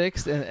all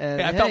fixed. And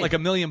I felt like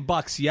 $1 million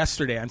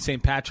yesterday on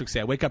St. Patrick's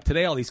Day. I wake up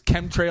today, all these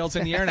chemtrails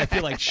in the air, and I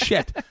feel like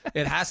shit.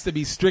 It has to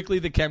be strictly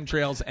the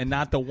chemtrails and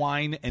not the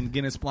wine and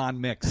Guinness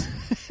Blonde mix.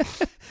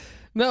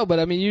 No, but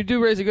I mean, you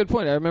do raise a good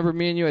point. I remember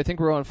me and you. I think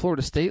we were on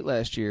Florida State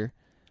last year.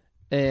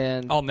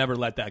 And I'll never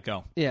let that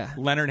go. Yeah.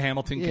 Leonard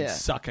Hamilton can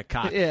suck a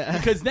cock. Yeah.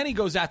 Because then he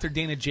goes after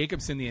Dana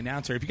Jacobson, the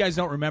announcer. If you guys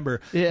don't remember,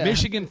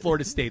 Michigan,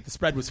 Florida State, the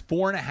spread was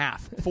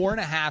 4.5.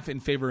 4.5 in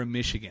favor of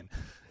Michigan.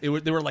 There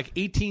were like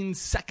 18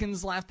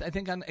 seconds left, I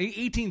think,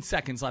 18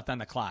 seconds left on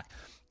the clock.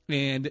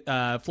 And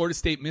Florida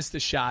State missed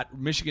the shot.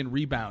 Michigan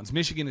rebounds.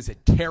 Michigan is a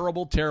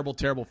terrible, terrible,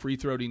 terrible free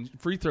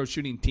throw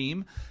shooting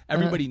team.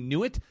 Everybody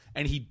knew it,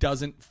 and he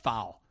doesn't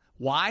foul.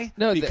 Why?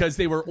 No, because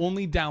they were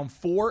only down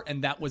 4,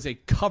 and that was a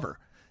cover.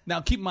 Now,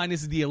 keep in mind,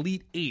 this is the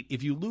Elite 8.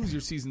 If you lose,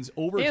 your season's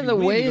over. And the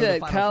way that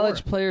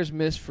college players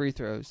miss free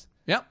throws.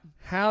 Yep.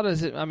 How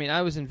does it? I mean,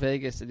 I was in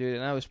Vegas to do it,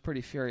 and I was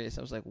pretty furious.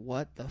 I was like,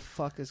 "What the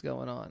fuck is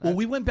going on?" Well,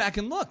 we went back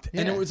and looked,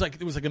 and it was like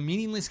a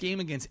meaningless game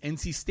against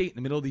NC State in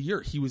the middle of the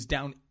year. He was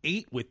down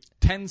 8 with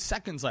 10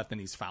 seconds left, and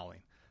he's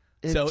fouling.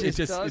 It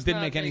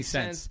didn't make any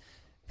sense.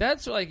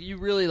 That's like you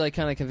really like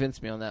kind of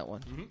convinced me on that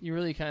one. Mm-hmm. You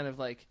really kind of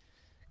like.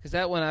 Because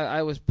that one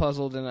I was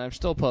puzzled, and I'm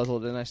still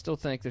puzzled, and I still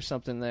think there's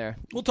something there.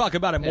 We'll talk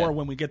about it more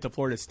when we get to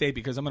Florida State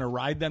because I'm going to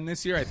ride them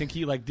this year. I think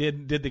he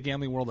did the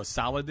gambling world a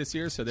solid this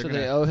year, so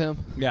they owe him.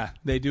 Yeah,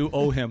 they do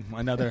owe him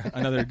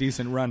another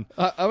decent run.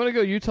 I'm going to go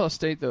Utah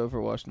State though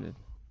over Washington.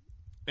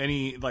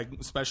 Any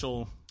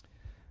special?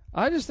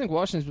 I just think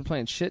Washington's been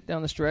playing shit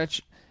down the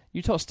stretch.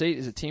 Utah State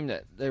is a team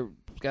that they've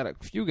got a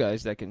few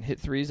guys that can hit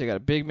threes. They got a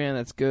big man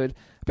that's good.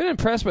 I've been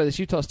impressed by this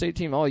Utah State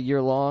team all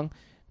year long.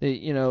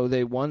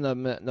 They won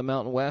the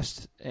Mountain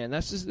West, and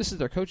this is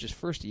their coach's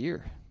first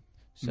year.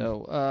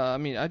 So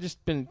I've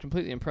just been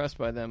completely impressed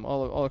by them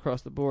all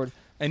across the board.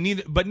 And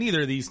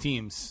neither of these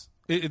teams,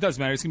 it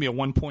doesn't matter. It's gonna be a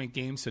 1-point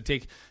game. So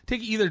take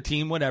either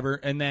team, whatever,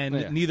 and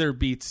then neither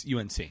beats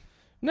UNC.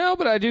 No,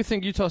 but I do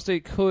think Utah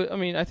State could. I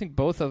mean, I think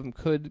both of them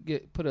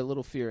could put a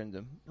little fear in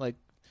them.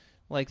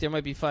 Like there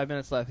might be 5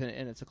 minutes left,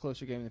 and it's a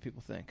closer game than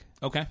people think.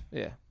 Okay.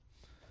 Yeah.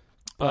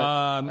 But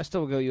I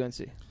still will go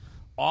UNC.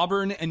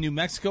 Auburn and New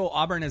Mexico.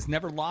 Auburn has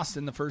never lost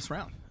in the first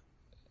round.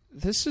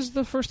 This is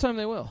the first time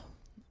they will.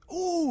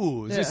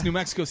 Ooh, is this New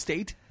Mexico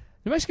State?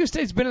 New Mexico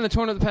State's been in the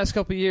tournament the past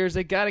couple of years.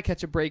 They got to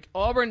catch a break.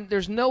 Auburn,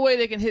 there's no way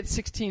they can hit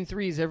 16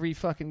 threes every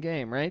fucking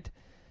game, right?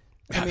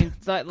 I mean,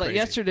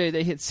 yesterday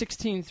they hit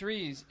 16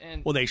 threes.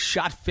 And well, they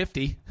shot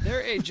 50. They're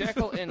a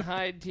Jekyll and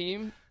Hyde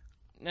team.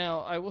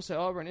 Now, I will say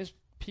Auburn is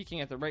peaking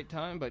at the right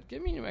time, but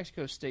give me New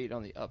Mexico State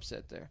on the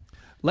upset there.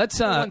 Let's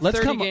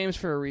 30 games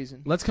for a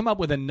reason. Let's come up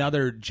with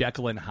another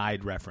Jekyll and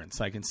Hyde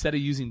reference. Like instead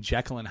of using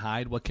Jekyll and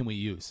Hyde, what can we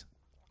use?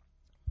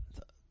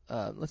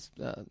 Like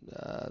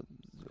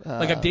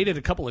I've dated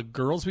a couple of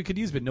girls we could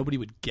use, but nobody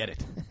would get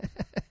it.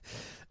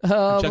 By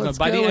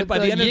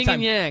the end of the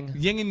time,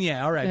 yin and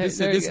yang. All right, this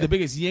is the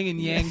biggest yin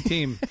and yang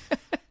team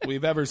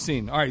we've ever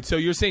seen. All right, so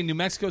you're saying New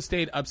Mexico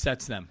State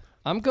upsets them?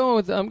 I'm going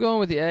with the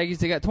Aggies.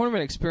 They got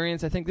tournament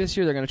experience. I think this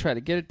year they're going to try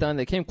to get it done.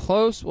 They came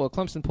close. Well,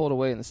 Clemson pulled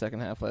away in the second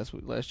half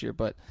last year,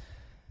 but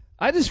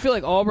I just feel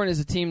like Auburn is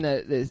a team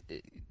that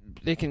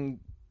they can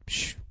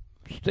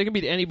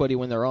beat anybody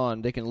when they're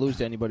on. They can lose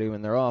to anybody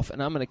when they're off,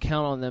 and I'm going to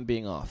count on them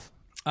being off.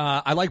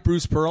 I like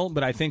Bruce Pearl,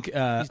 but I think he's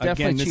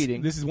definitely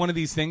cheating. This is one of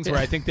these things where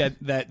I think that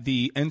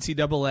the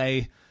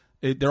NCAA.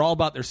 They're all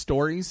about their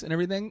stories and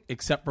everything,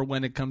 except for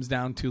when it comes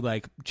down to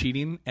like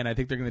cheating. And I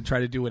think they're going to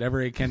try to do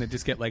whatever they can to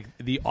just get like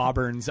the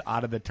Auburns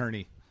out of the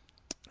tourney.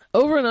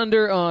 Over and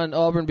under on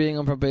Auburn being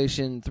on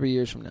probation 3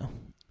 years from now.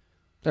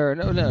 Or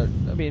no.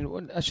 I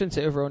mean, I shouldn't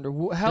say over under.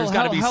 There's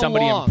got to be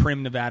somebody in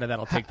Prim, Nevada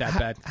that'll take that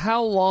bet.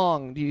 How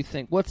long do you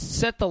think? Let's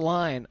set the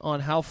line on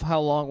how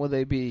long will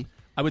they be?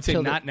 I would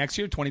say not next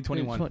year,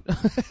 2021.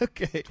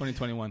 Okay,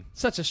 2021.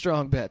 Such a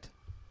strong bet.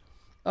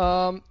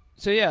 So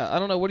yeah, I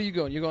don't know. What are you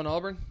going? You going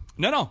Auburn?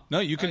 No.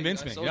 You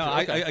convinced me.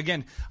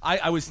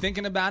 I was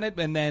thinking about it,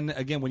 and then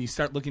again, when you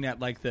start looking at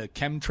like the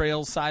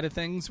chemtrails side of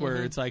things,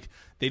 where it's like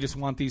they just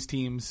want these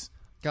teams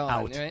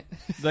out. Right?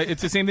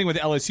 It's the same thing with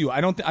LSU.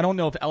 I don't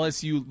know if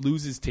LSU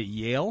loses to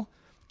Yale.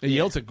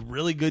 Yale's a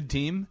really good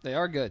team. They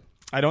are good.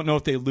 I don't know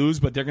if they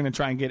lose, but they're going to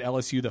try and get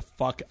LSU the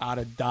fuck out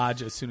of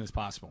Dodge as soon as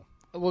possible.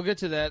 We'll get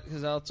to that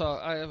because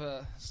I have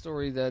a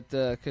story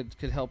that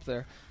could help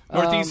there.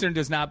 Northeastern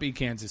does not beat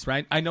Kansas,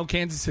 right? I know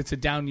Kansas, it's a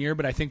down year,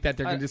 but I think that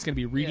they're just going to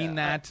be reading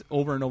that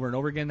over and over and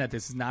over again, that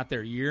this is not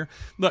their year.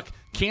 Look,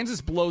 Kansas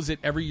blows it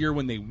every year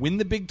when they win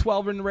the Big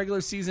 12 in the regular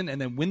season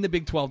and then win the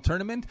Big 12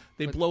 tournament.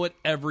 They blow it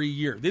every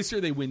year. This year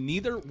they win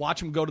neither.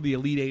 Watch them go to the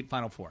Elite Eight,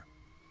 Final Four.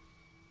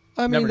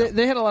 I mean,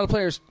 they had a lot of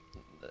players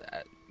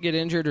get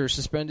injured or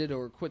suspended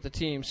or quit the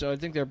team, so I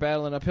think they're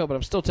battling uphill, but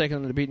I'm still taking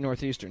them to beat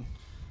Northeastern.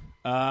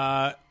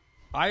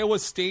 Iowa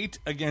State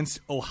against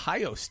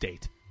Ohio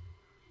State.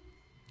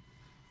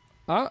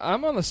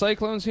 I'm on the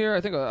Cyclones here.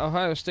 I think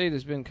Ohio State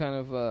has been kind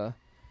of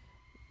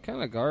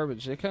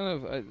garbage. They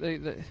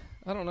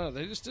I don't know.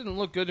 They just didn't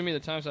look good to me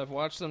the times I've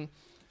watched them.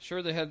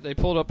 Sure, they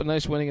pulled up a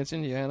nice win against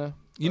Indiana.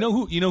 You know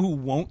who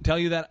won't tell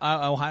you that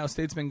Ohio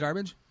State's been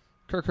garbage?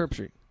 Kirk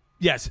Herbstreit.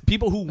 Yes,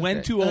 people who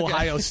went to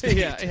Ohio State.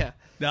 Yeah.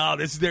 No,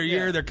 this is their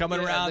year. They're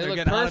coming around. They're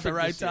getting on at the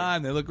right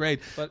time. They look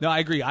great. But no, I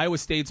agree. Iowa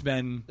State's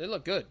been. They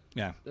look good.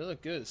 Yeah, they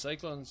look good.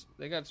 Cyclones.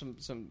 They got some.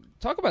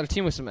 Talk about a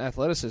team with some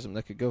athleticism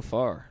that could go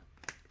far.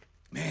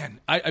 Man,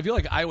 I feel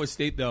like Iowa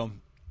State, though,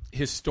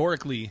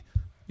 historically,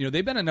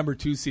 they've been a number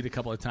 2 seed a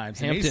couple of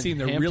times, and they seem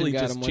to really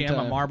just jam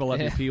a marble up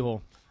your pee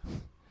hole.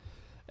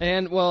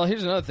 And, well,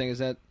 here's another thing, is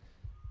that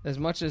as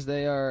much as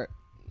they are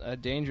a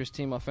dangerous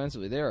team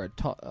offensively, they are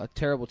a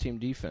terrible team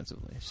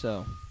defensively.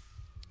 So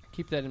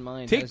keep that in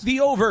mind. Take the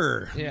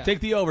over. Yeah. Take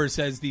the over,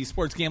 says the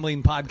sports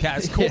gambling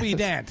podcast, Colby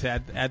Dant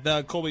at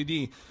the Colby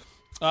D.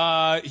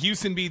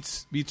 Houston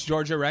beats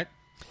Georgia, right?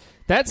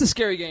 That's a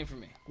scary game for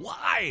me.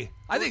 Why?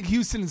 I think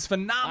Houston is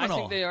phenomenal. I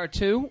think they are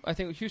too. I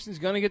think Houston's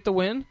going to get the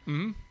win.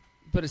 Mm-hmm.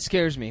 But it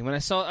scares me. When I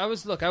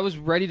was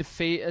ready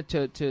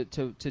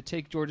to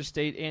take Georgia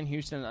State and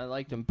Houston. I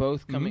liked them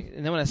both coming. Mm-hmm.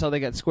 And then when I saw they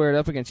got squared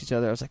up against each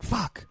other, I was like,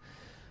 fuck.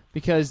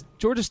 Because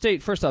Georgia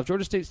State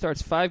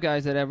starts 5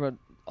 guys that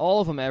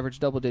all of them average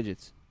double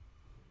digits.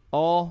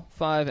 All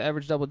 5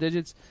 average double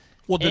digits.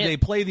 Well, do they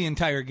play the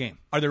entire game?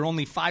 Are there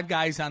only 5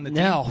 guys on the team?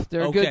 No,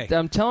 they're okay. good.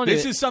 I'm telling you.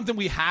 This is something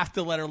we have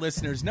to let our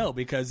listeners know,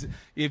 because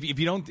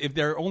if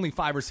there are only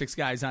 5 or 6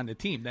 guys on the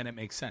team, then it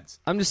makes sense.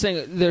 I'm just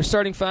saying they're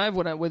starting 5.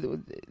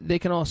 They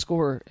can all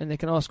score, and they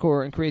can all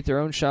score and create their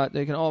own shot.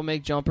 They can all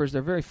make jumpers.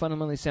 They're very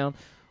fundamentally sound.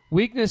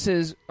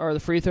 Weaknesses are the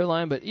free throw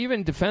line, but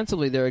even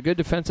defensively, they're a good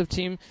defensive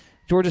team.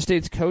 Georgia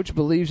State's coach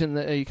believes in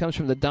he comes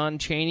from the Don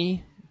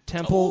Chaney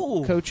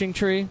Temple coaching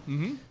tree.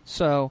 Mm-hmm.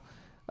 So.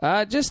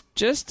 I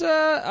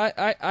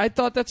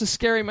thought that's a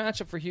scary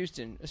matchup for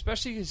Houston,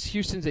 especially because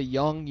Houston's a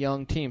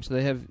young team, so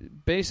they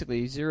have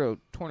basically 0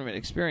 tournament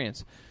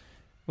experience.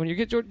 When you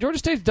get Georgia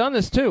State's done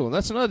this too.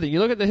 That's another thing. You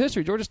look at the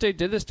history. Georgia State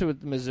did this to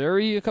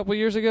Missouri a couple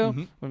years ago,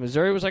 when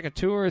Missouri was like a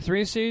 2 or a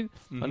 3 seed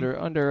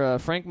under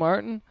Frank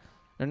Martin,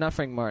 or not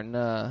Frank Martin,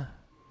 the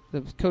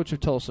coach of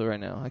Tulsa right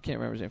now. I can't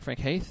remember his name. Frank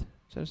Haith,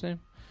 is that his name?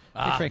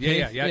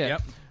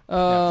 Yep.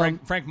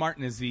 Frank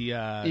Martin is the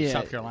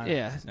South Carolina.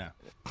 Yeah.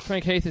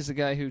 Frank Haith is the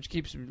guy who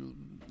keeps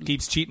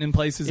cheating in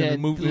places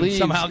and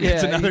somehow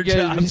gets another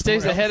job. He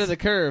stays ahead of the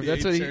curve.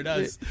 That's what he sure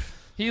does.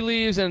 He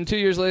leaves, and 2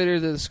 years later,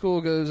 the school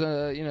goes,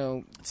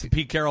 It's the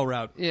Pete Carroll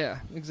route.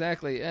 Yeah,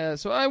 exactly.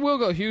 So I will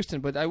go Houston,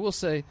 but I will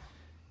say,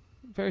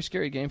 very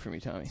scary game for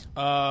me, Tommy.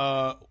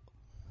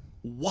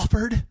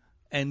 Wofford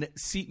and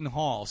Seton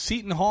Hall.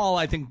 Seton Hall,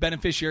 I think,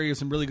 beneficiary of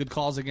some really good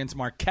calls against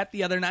Marquette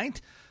the other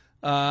night.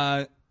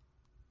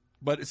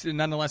 But it's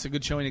nonetheless a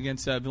good showing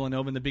against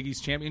Villanova in the Big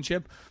East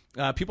Championship.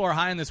 People are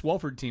high on this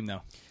Wofford team,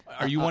 though.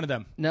 Are you one of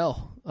them?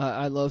 No,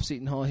 I love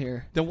Seton Hall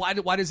here. Then why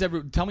does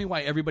tell me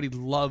why everybody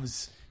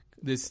loves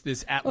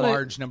this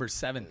at-large number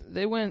 7?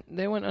 They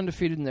went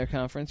undefeated in their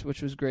conference,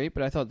 which was great.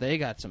 But I thought they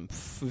got some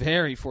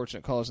very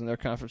fortunate calls in their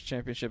conference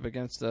championship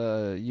against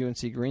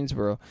UNC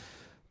Greensboro.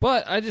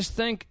 But I just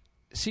think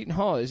Seton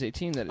Hall is a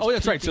team that is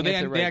that's right. So they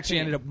actually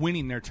ended up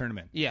winning their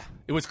tournament. Yeah.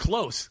 It was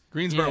close.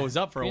 Greensboro was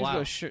up for a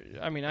while.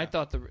 I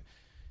thought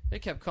they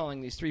kept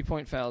calling these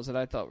 3-point fouls that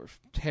I thought were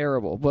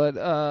terrible. But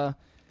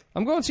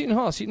I'm going Seton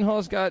Hall. Seton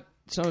Hall's got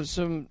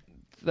some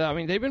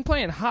they've been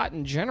playing hot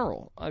in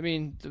general. I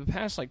mean, the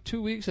past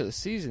 2 weeks of the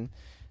season,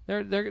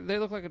 they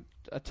look like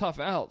a tough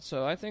out.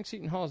 So I think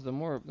Seton Hall is the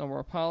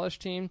more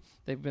polished team.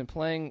 They've been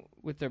playing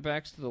with their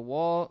backs to the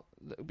wall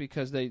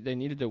because they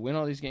needed to win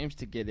all these games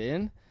to get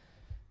in.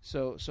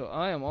 So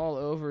I am all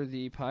over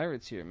the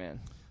Pirates here,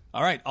 man.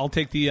 All right, I'll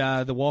take the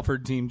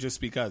Wofford team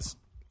just because,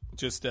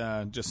 just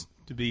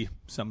to be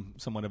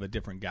somewhat of a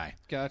different guy.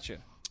 Gotcha.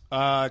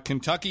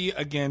 Kentucky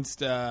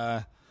against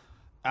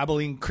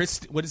Abilene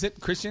Christian. What is it?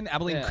 Christian?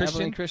 Abilene Christian.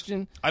 Abilene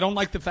Christian. I don't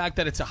like the fact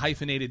that it's a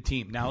hyphenated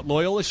team. Now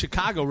Loyola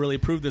Chicago really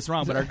proved this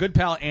wrong, but our good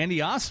pal Andy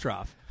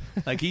Ostroff,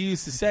 he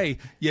used to say,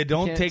 you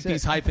don't take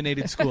these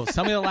hyphenated schools.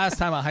 Tell me the last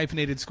time a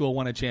hyphenated school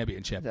won a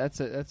championship.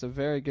 That's a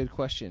very good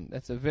question.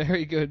 That's a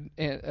very good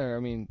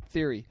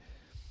theory.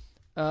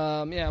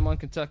 I'm on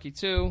Kentucky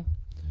too.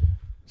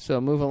 So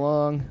move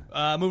along.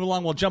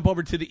 We'll jump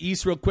over to the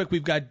East real quick.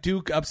 We've got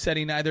Duke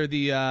upsetting either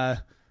the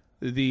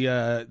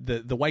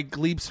White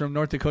Gleeps from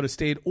North Dakota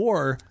State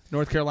or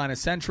North Carolina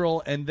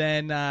Central, and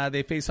then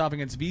they face off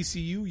against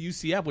VCU,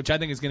 UCF, which I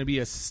think is going to be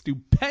a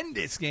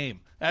stupendous game.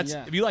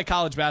 If you like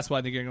college basketball,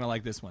 I think you're going to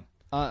like this one.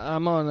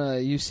 I'm on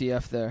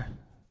UCF there.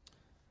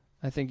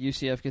 I think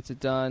UCF gets it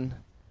done.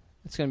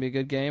 It's going to be a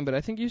good game, but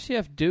I think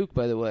UCF Duke,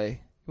 by the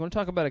way, you want to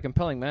talk about a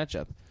compelling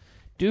matchup.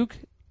 Duke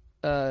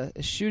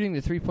is shooting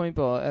the 3-point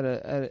ball at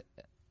a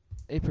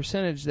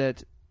percentage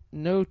that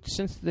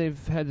since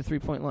they've had the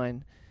 3-point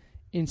line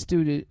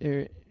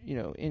instituted,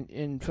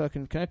 in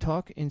fucking, can I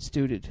talk?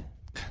 Instituted,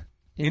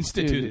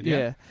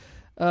 yeah.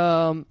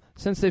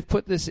 Since they've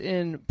put this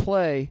in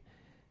play,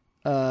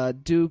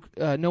 Duke,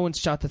 no one's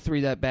shot the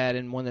 3 that bad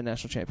and won the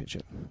national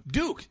championship.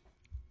 Duke.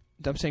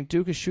 I'm saying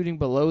Duke is shooting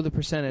below the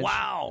percentage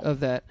wow. of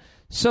that.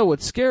 So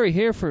what's scary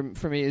here for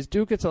me is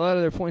Duke gets a lot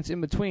of their points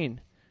in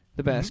between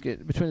the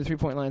basket, between the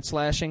 3-point line,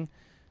 slashing.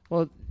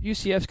 Well,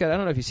 UCF's got, I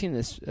don't know if you've seen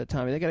this,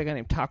 Tommy, they got a guy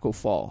named Taco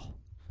Fall.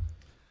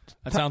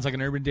 That sounds like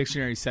an Urban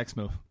Dictionary sex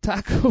move.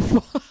 Taco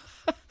Fall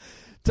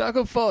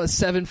is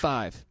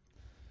 7'5".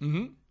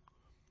 Mm-hmm.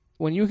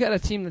 When you got a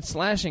team that's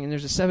slashing and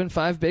there's a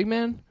 7'5" big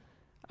man,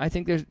 I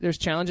think there's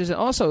challenges. And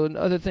also,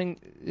 another thing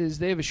is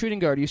they have a shooting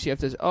guard, UCF.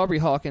 There's Aubrey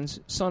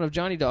Hawkins, son of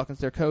Johnny Dawkins,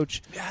 their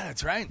coach. Yeah,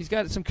 that's right. He's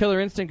got some killer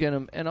instinct in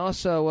him. And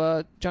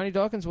also, Johnny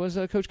Dawkins was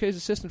Coach K's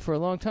assistant for a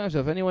long time. So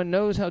if anyone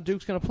knows how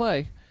Duke's going to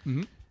play,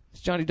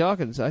 it's Johnny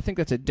Dawkins. I think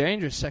that's a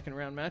dangerous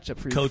second-round matchup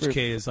for Coach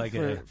K is like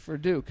for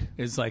Duke.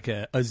 Is like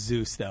a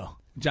Zeus, though.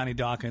 Johnny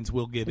Dawkins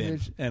will give in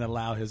and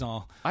allow his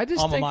alma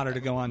mater to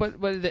go on. But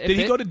did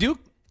he go to Duke?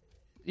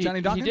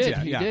 Johnny Dawkins? He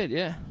did,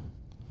 yeah.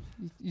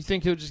 You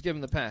think he'll just give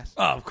him the pass?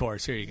 Oh, of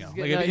course. Here you go.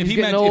 If he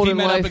met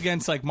up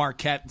against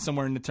Marquette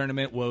somewhere in the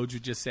tournament, Woj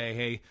would just say,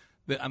 "Hey,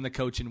 I'm the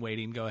coach in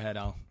waiting. Go ahead,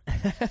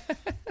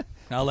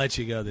 I'll let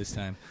you go this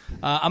time.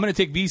 I'm going to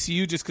take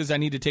VCU just because I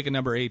need to take a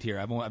number 8 here.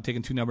 I've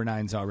taken 2 number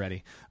 9s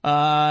already.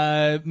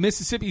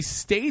 Mississippi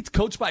State,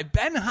 coached by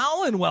Ben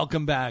Howland.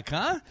 Welcome back,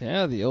 huh?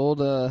 Yeah, the old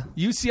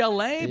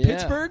UCLA,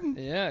 Pittsburgh.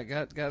 Yeah,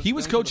 got. He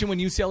was coaching when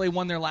UCLA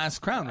won their last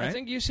crown, right? I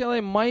think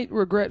UCLA might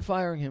regret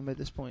firing him at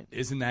this point.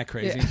 Isn't that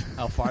crazy? Yeah.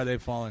 How far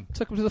they've fallen.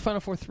 Took him to the Final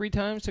Four 3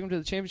 times. Took him to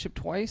the championship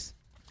twice.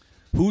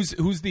 Who's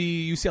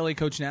the UCLA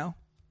coach now?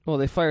 Well,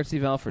 they fired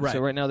Steve Alford, right. So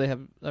right now they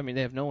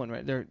have no one.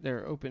 Right,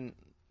 they're open.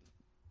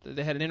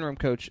 They had an interim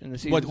coach in the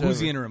season. Who's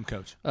the interim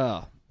coach?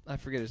 Oh, I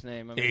forget his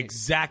name.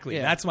 Exactly.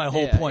 Yeah. That's my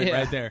whole point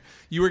right there.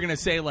 You were going to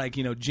say, like,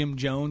 Jim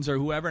Jones or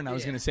whoever, and I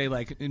was going to say,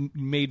 like,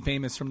 made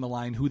famous from the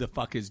line, who the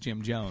fuck is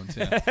Jim Jones?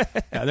 Yeah.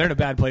 Yeah, they're in a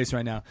bad place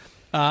right now.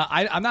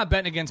 I'm not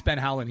betting against Ben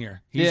Howland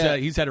here.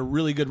 He's had a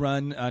really good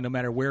run no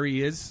matter where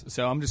he is,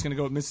 so I'm just going to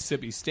go with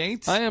Mississippi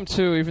State. I am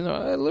too, even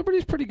though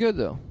Liberty's pretty good,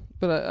 though.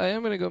 But I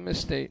am going to go Miss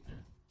State.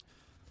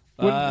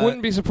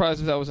 Wouldn't be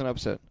surprised if that was an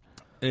upset.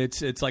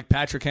 It's like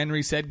Patrick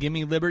Henry said, give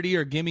me Liberty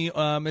or give me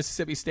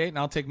Mississippi State, and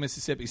I'll take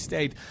Mississippi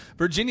State.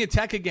 Virginia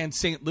Tech against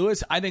St.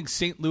 Louis. I think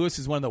St. Louis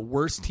is one of the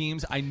worst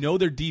teams. I know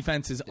their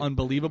defense is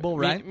unbelievable,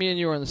 right? Me and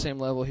you are on the same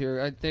level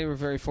here. They were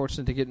very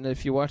fortunate to get in.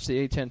 If you watched the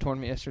A-10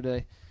 tournament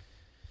yesterday,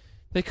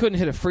 they couldn't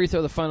hit a free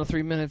throw the final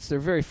 3 minutes. They're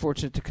very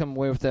fortunate to come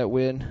away with that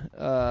win.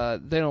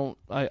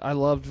 I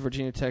loved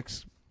Virginia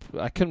Tech's.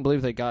 I couldn't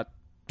believe they got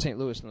St.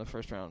 Louis in the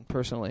first round,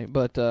 personally.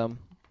 But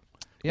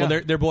yeah.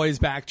 Well, their boy is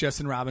back,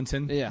 Justin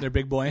Robinson. Yeah. Their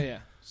big boy. Yeah.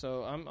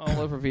 So I'm all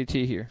over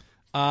VT here.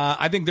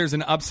 I think there's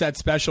an upset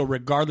special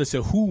regardless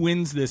of who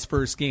wins this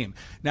first game.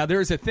 Now,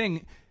 there's a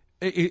thing.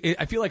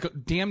 I feel like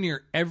damn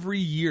near every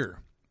year,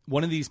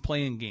 one of these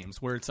playing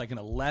games where it's like an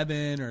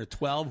 11 or a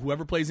 12,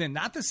 whoever plays in,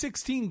 not the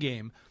 16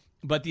 game,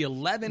 but the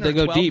 11 or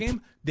 12 deep.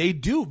 game, they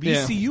do.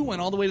 VCU went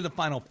all the way to the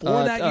Final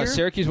Four that year.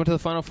 Syracuse went to the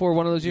Final Four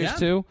one of those years,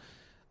 too.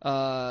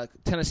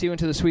 Tennessee went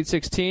to the Sweet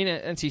 16.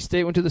 NC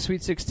State went to the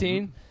Sweet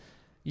 16. Mm-hmm.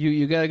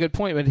 You got a good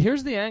point, but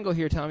here's the angle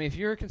here, Tommy. If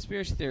you're a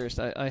conspiracy theorist,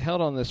 I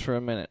held on this for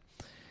a minute.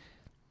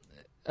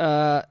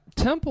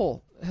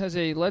 Temple has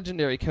a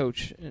legendary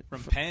coach.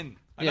 From Penn.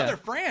 Another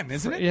Fran,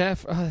 isn't it? Yeah,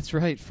 that's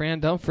right.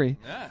 Fran Dunphy.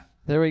 Yeah.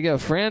 There we go.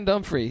 Fran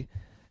Dunphy,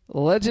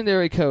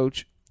 legendary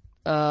coach.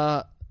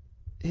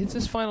 It's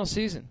his final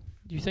season.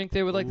 Do you think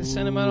they would like to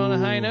send him out on a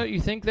high note? You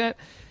think they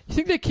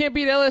can't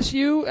beat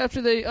LSU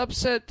after they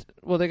upset?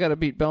 Well, they got to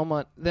beat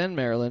Belmont, then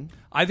Maryland.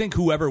 I think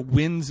whoever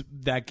wins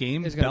that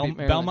game,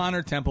 Belmont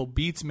or Temple,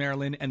 beats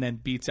Maryland and then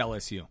beats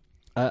LSU.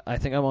 I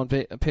think I'm on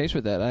pace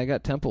with that. I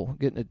got Temple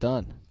getting it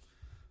done.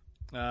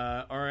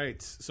 All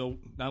right. So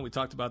now we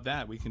talked about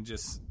that, we can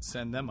just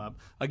send them up.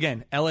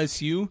 Again,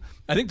 LSU,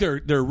 I think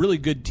they're a really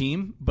good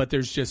team, but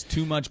there's just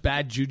too much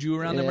bad juju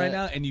around them right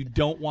now, and you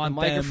don't want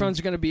the microphones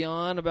are going to be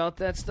on about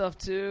that stuff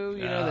too.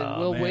 The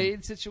Will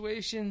Wade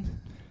situation.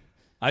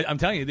 I'm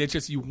telling you, it's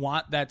just you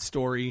want that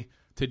story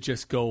to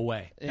just go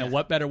away. Yeah. And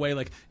what better way?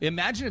 Like,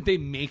 imagine if they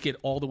make it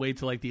all the way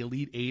to like the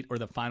Elite Eight or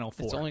the Final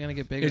Four. It's only going to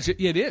get bigger.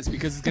 It is,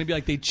 because it's going to be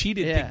like they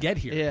cheated to get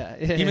here.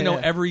 Even though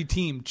every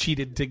team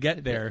cheated to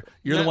get there,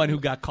 you're the one who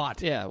got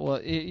caught. Yeah,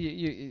 well,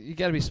 you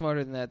got to be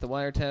smarter than that. The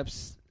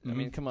wiretaps, I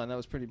mean, come on, that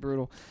was pretty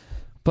brutal.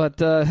 But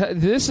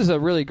this is a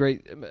really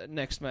great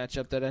next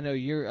matchup that I know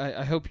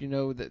I hope you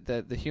know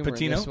that the humor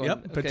Patino, in this one. Yep,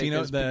 okay,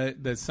 Patino,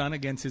 the son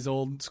against his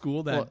old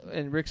school.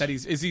 And Rick's,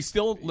 is he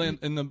still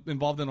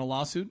involved in a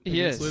lawsuit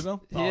against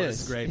Louisville? He is.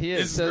 This is great. He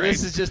is.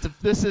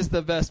 This is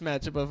the best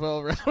matchup of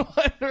all around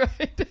one,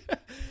 right?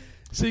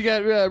 So you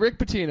got Rick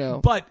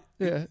Pitino, but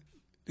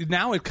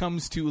now it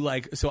comes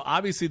to so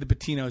obviously the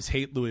Patinos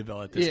hate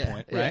Louisville at this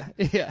point, right?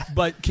 Yeah.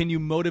 But can you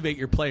motivate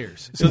your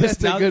players? So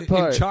that's a good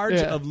part. In charge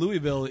of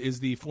Louisville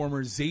is the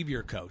former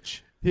Xavier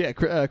coach. Yeah,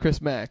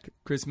 Chris Mack.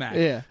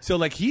 Yeah.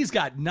 So he's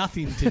got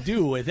nothing to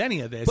do with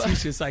any of this.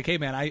 He's just like, hey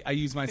man, I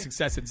use my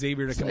success at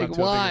Xavier to come up to a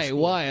bigger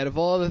school. Why? Out of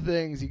all the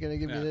things, you're gonna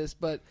give me this?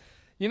 But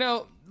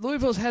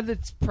Louisville's had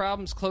its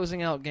problems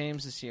closing out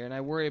games this year, and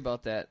I worry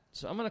about that.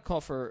 So I'm gonna call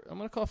for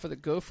the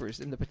Gophers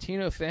and the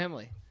Patino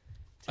family.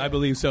 I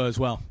believe so as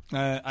well.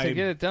 To get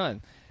it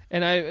done.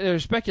 And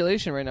there's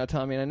speculation right now,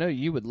 Tommy, and I know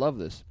you would love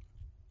this.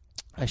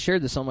 I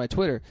shared this on my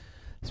Twitter.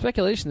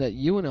 Speculation that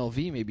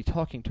UNLV may be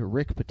talking to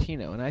Rick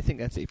Pitino, and I think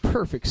that's a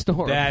perfect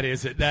story. That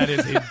is it. That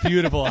is a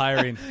beautiful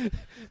hiring.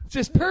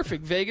 Just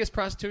perfect. Vegas,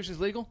 prostitution is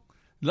legal.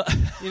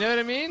 You know what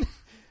I mean?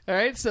 All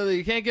right, so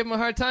you can't give them a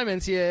hard time,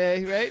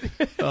 NCAA,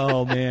 right?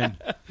 Oh, man.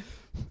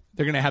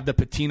 They're going to have the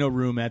Patino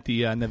room at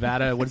the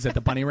Nevada, what is that,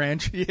 the Bunny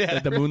Ranch? Yeah.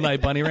 The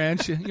Moonlight Bunny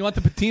Ranch. You want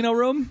the Patino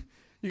room?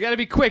 You got to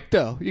be quick,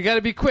 though. You got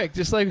to be quick,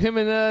 just like him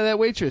and that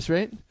waitress,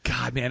 right?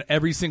 God, man,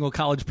 every single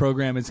college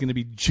program is going to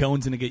be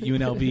jonesing to get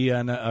UNLV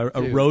on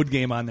a road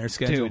game on their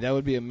schedule. Dude, that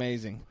would be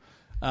amazing.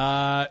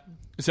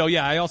 So,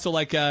 yeah, I also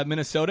like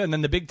Minnesota. And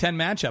then the Big Ten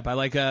matchup, I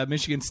like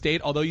Michigan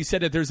State, although you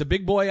said that there's a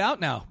big boy out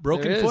now,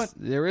 broken foot.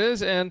 There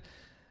is, and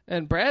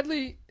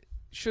Bradley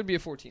should be a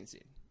 14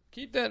 seed.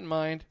 Keep that in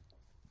mind.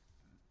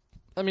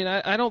 I mean,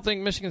 I don't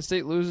think Michigan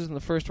State loses in the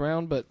first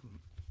round, but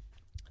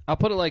I'll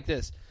put it like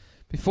this.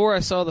 Before I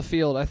saw the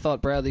field, I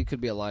thought Bradley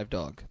could be a live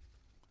dog.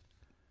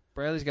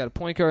 Bradley's got a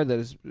point guard that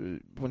is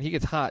when he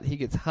gets hot.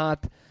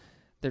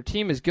 Their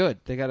team is good.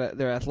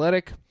 They're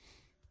athletic.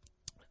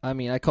 I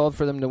mean, I called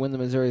for them to win the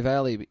Missouri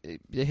Valley.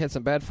 They had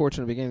some bad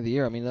fortune at the beginning of the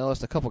year. I mean, they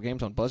lost a couple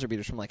games on buzzer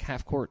beaters from like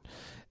half court.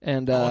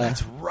 And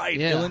that's right.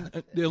 Yeah.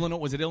 Illinois,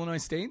 was it Illinois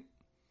State?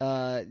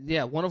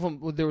 Yeah, one of them.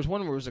 There was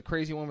one where it was a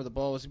crazy one where the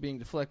ball was being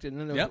deflected,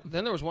 and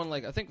then there was one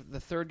like I think the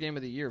third game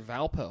of the year,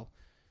 Valpo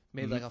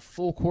made like a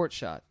full court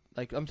shot.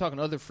 Like I'm talking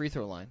other free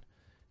throw line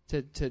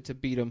to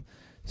beat them.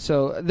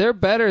 So they're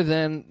better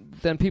than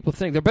people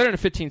think. They're better than a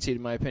 15 seed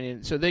in my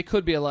opinion. So they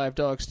could be a live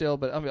dog still.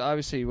 But I mean,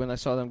 obviously, when I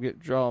saw them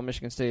draw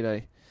Michigan State,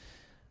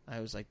 I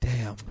was like,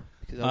 damn,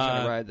 because I was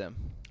going to ride them.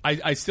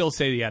 I still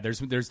say, yeah, there's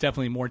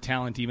definitely more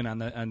talent even on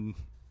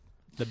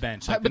the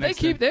bench. Like but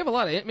they have a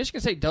lot of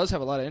Michigan State does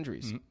have a lot of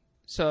injuries. Mm-hmm.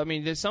 So I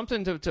mean, there's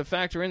something to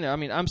factor in there. I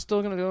mean, I'm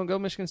still going to go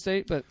Michigan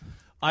State, but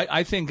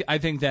I think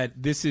that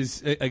this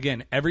is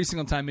again every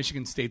single time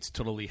Michigan State's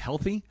totally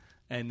healthy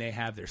and they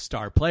have their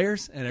star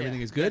players and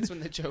everything is good. That's when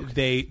they joke.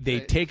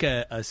 They take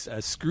a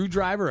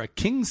screwdriver, a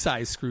king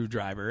size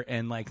screwdriver,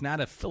 and like not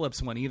a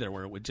Phillips one either,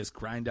 where it would just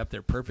grind up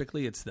there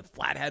perfectly. It's the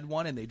flathead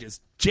one, and they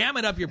just jam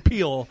it up your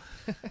peel,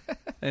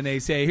 and they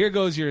say, "Here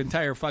goes your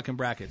entire fucking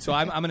bracket." So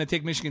I'm going to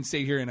take Michigan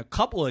State here in a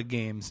couple of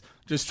games,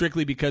 just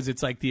strictly because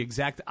it's like the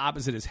exact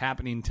opposite is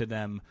happening to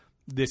them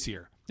this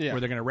year. Yeah.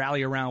 Where they're going to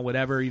rally around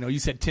whatever. You know, you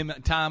said Tom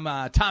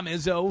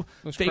Izzo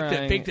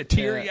faked a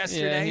tear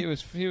yesterday. Yeah,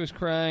 he was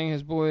crying.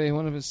 His boy,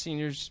 one of his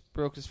seniors,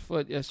 broke his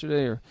foot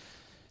yesterday.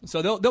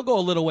 So they'll go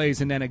a little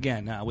ways, and then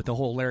again with the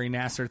whole Larry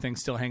Nassar thing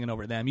still hanging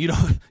over them, you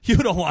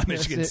don't want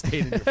Michigan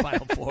State in your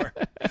Final Four.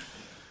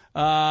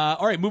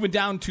 All right, moving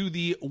down to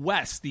the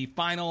West, the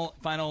final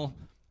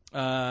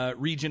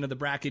region of the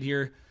bracket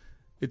here.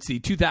 It's the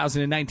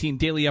 2019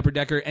 Daily Upper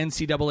Decker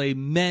NCAA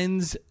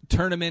Men's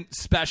Tournament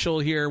Special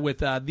here with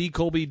the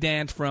Colby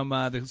Dant from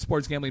the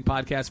Sports Gambling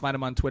Podcast. Find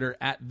him on Twitter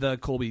at the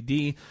Colby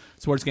D.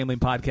 Sports Gambling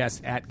Podcast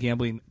at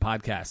Gambling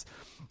Podcast.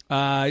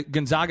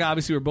 Gonzaga,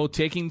 obviously, we're both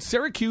taking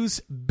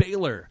Syracuse,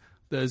 Baylor.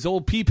 Does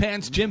old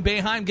P-Pants Jim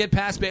Boeheim get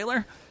past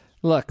Baylor?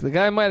 Look, the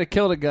guy might have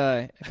killed a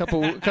guy a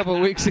couple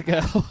weeks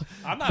ago.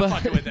 I'm not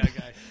fucking with that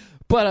guy.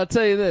 But I'll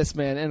tell you this,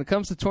 man. When it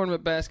comes to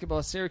tournament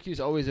basketball, Syracuse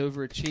always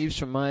overachieves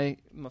from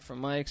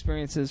my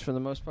experiences for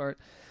the most part.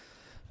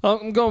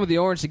 I'm going with the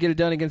Orange to get it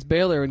done against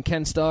Baylor and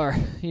Ken Starr.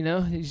 You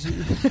know, you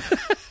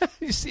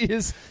see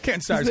his Ken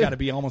Starr's got to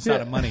be almost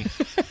out of money.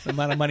 The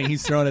amount of money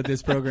he's thrown at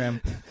this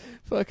program,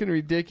 fucking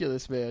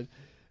ridiculous, man.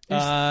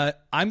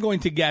 I'm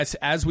going to guess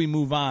as we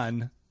move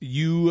on.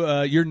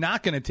 You're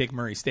not going to take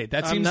Murray State.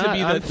 That seems to be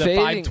the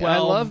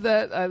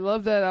 5-12. I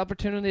love that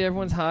opportunity.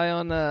 Everyone's high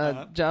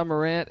on John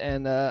Morant,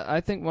 and I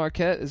think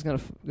Marquette is going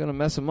to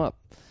mess him up.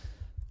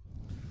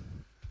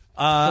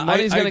 The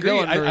money's going to go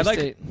on Murray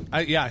State.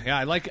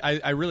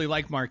 I really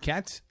like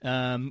Marquette,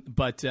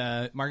 but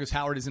Marcus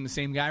Howard isn't the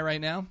same guy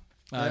right now.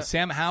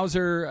 Sam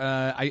Hauser,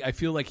 I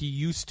feel like he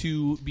used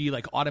to be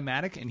like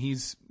automatic, and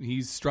he's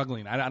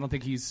struggling. I don't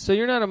think he's. So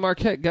you're not a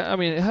Marquette guy. I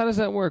mean, how does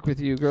that work with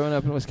you growing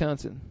up in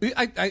Wisconsin?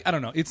 I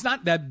don't know. It's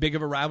not that big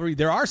of a rivalry.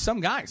 There are some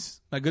guys.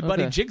 My good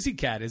buddy Jigsy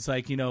Cat is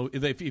like,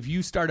 if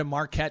you start a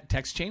Marquette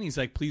text chain, he's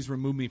like, please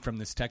remove me from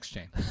this text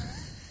chain.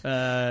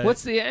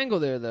 What's the angle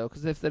there, though?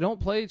 Because if they don't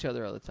play each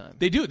other all the time,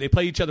 they do. They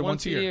play each other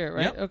once a year,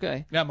 right? Yep.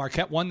 Okay. Yeah,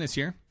 Marquette won this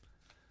year.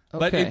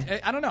 Okay.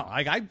 But I don't know.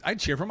 I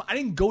cheer for him. I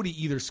didn't go to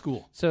either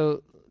school.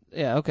 So,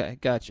 yeah, okay,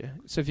 gotcha.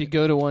 So if you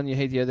go to one, you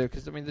hate the other.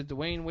 Because, I mean, the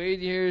Dwayne Wade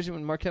years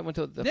when Marquette went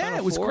to the Final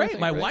it was Four, great.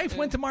 Think, My right? wife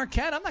went to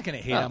Marquette. I'm not going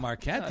to hate on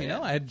Marquette.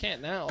 I had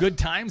good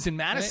times in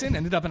Madison. Right?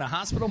 Ended up in a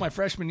hospital my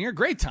freshman year.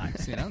 Great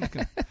times.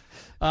 Herpes?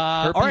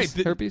 All right.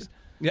 Herpes?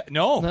 Yeah,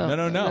 no.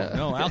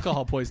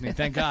 Alcohol poisoning.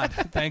 Thank God.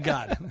 Thank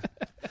God.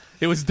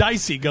 It was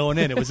dicey going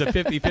in. It was a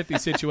 50-50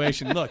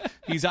 situation. Look,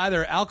 he's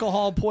either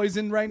alcohol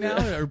poisoned right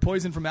now or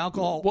poisoned from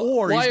alcohol,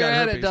 or he's got herpes. While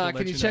you're at it, Doc,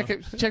 can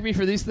you check me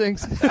for these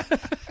things?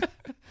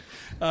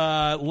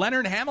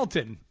 Leonard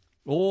Hamilton,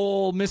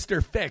 old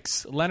Mr.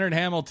 Fix. Leonard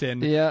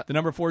Hamilton, the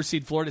number 4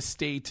 seed Florida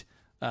State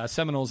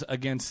Seminoles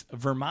against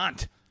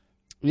Vermont.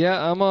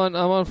 Yeah, I'm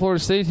on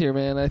Florida State here,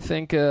 man. I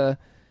think they're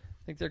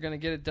going to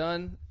get it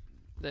done.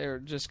 They're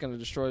just going to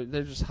destroy.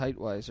 They're just height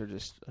wise. They're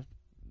just.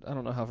 I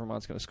don't know how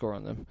Vermont's going to score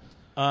on them.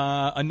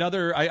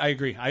 I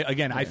agree.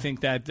 I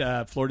think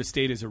that Florida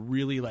State is a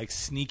really like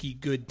sneaky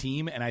good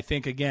team, and I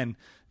think again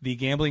the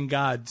gambling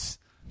gods,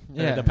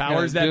 the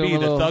powers that be,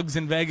 the thugs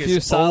in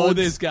Vegas, owe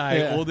this guy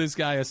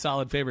a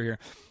solid favor here.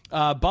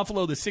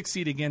 Buffalo, the 6th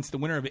seed against the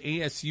winner of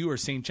ASU or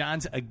St.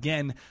 John's.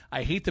 Again,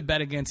 I hate to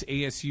bet against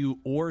ASU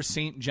or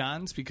St.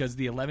 John's because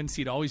the 11th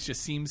seed always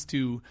just seems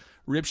to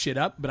rip shit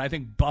up. But I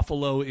think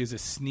Buffalo is a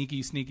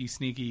sneaky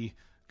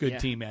good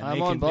team, man.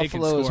 I'm on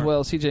Buffalo as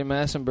well. C.J.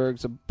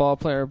 Massenberg's a ball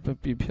player, but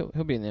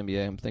he'll be in the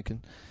NBA, I'm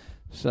thinking.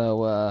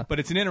 So, but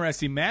it's an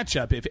interesting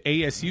matchup if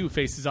ASU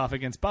faces off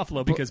against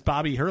Buffalo because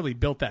Bobby Hurley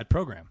built that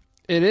program.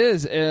 It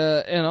is,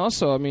 and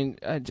also, I mean,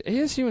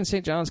 ASU and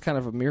St. John's kind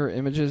of mirror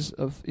images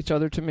of each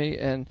other to me,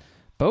 and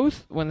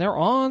both, when they're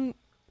on,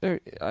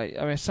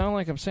 I sound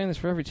like I'm saying this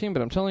for every team,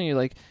 but I'm telling you,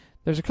 like,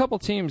 there's a couple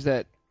teams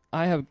that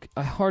I have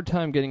a hard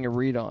time getting a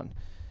read on.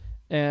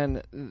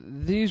 And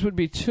these would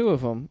be two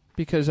of them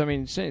because, I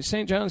mean,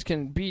 St. John's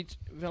can beat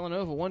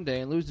Villanova one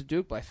day and lose to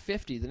Duke by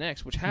 50 the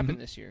next, which happened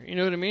this year. You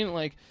know what I mean?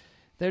 Like,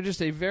 they're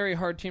just a very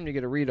hard team to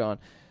get a read on.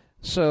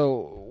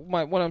 So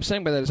what I'm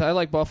saying by that is I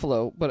like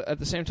Buffalo, but at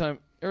the same time,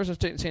 Arizona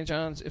State and St.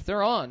 John's, if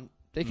they're on,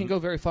 they can go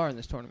very far in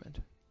this tournament.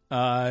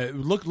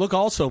 Look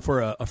also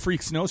for a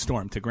freak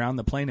snowstorm to ground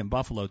the plane in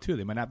Buffalo, too.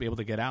 They might not be able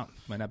to get out.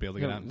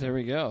 There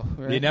we go.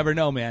 Right? You never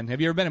know, man. Have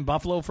you ever been in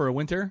Buffalo for a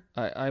winter?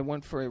 I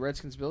went for a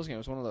Redskins-Bills game. It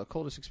was one of the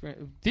coldest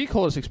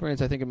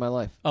experience I think in my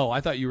life. Oh,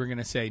 I thought you were going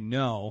to say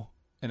no.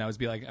 And I was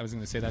going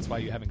to say that's why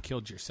you haven't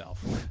killed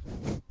yourself.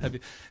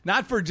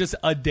 Not for just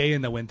a day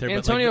in the winter.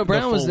 Antonio but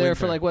Brown was there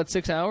winter. for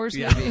 6 hours,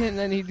 maybe, and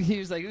then he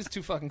was like, "It's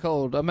too fucking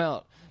cold. I'm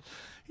out."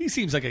 He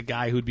seems like a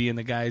guy who'd be in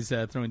the guys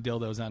throwing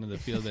dildos onto the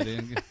field.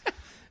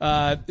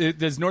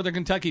 Does Northern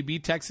Kentucky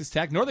beat Texas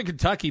Tech? Northern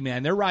Kentucky,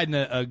 man, they're riding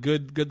a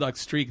good luck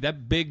streak.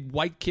 That big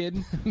white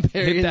kid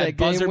hit that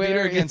buzzer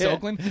beater against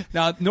Oakland.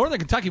 Now Northern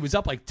Kentucky was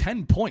up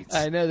 10 points.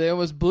 I know they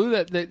almost blew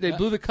that. They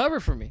blew the cover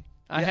for me.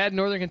 I had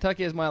Northern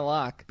Kentucky as my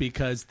lock.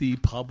 Because the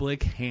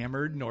public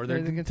hammered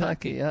Northern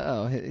Kentucky.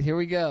 Uh-oh. Here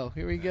we go,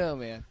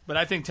 man. But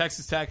I think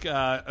Texas Tech,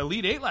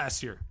 Elite Eight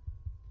last year.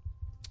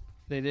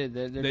 They did.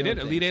 They did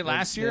Elite Eight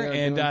last year,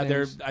 and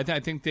I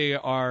think they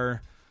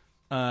are,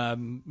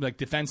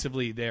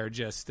 defensively, they're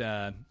just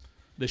the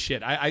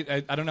shit.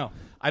 I don't know.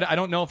 I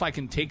don't know if I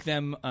can take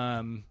them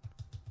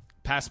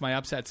past my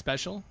upset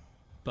special,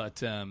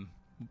 but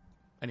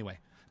anyway.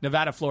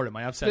 Nevada, Florida,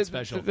 my upset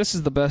special. This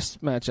is the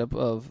best matchup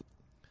of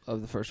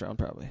the first round,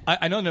 probably.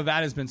 I know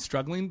Nevada's been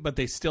struggling, but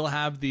they still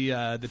have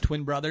the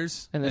twin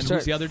brothers. And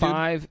who's the other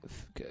dude?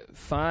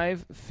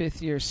 Five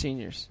fifth-year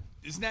seniors.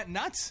 Isn't that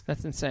nuts?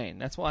 That's insane.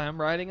 That's why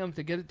I'm riding them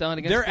to get it done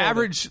against Florida.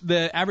 Florida.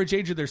 The average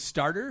age of their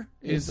starter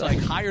is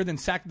higher than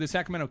the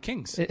Sacramento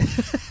Kings.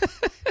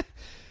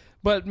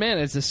 But man,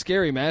 it's a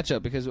scary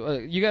matchup because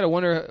you got to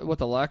wonder what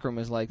the locker room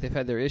is like. They've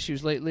had their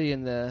issues lately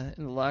in the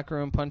locker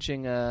room,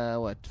 punching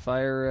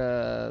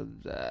fire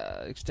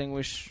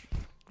extinguish.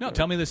 No,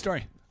 tell me the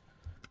story.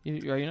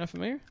 Are you not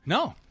familiar?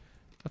 No.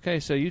 Okay,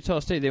 so Utah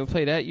State, they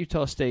played at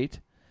Utah State,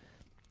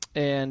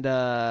 and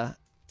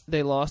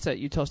they lost at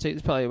Utah State.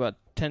 It's probably about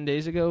 13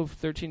 days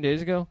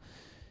ago.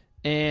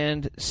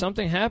 And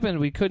something happened.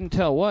 We couldn't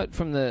tell what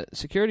from the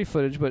security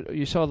footage, but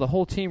you saw the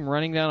whole team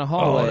running down a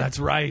hallway. Oh, that's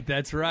right.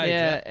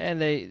 Yeah, and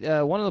they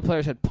one of the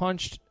players had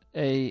punched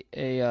a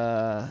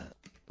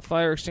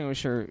fire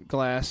extinguisher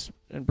glass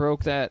and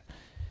broke that,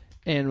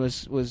 and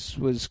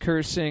was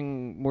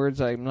cursing words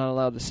I'm not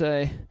allowed to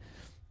say.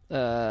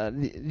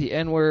 The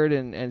N-word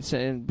and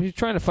he's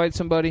trying to fight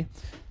somebody.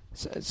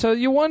 So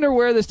you wonder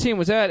where this team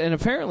was at, and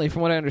apparently,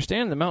 from what I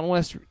understand, the Mountain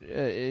West,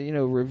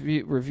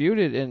 reviewed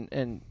it,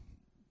 and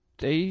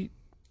they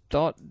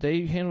thought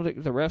they handled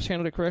it. The refs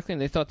handled it correctly,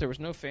 and they thought there was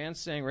no fans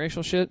saying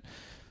racial shit.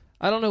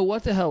 I don't know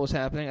what the hell was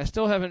happening. I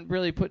still haven't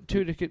really put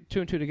two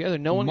and two together.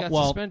 No one got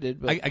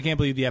suspended. But I can't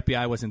believe the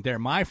FBI wasn't there.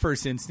 My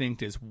first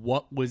instinct is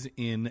what was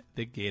in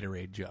the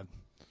Gatorade jug.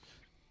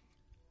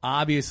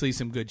 Obviously,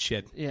 some good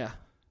shit. Yeah.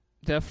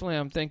 Definitely,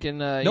 I'm thinking.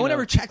 No one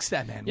ever checks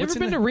that, man. You ever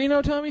been to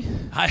Reno, Tommy?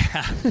 I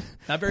have.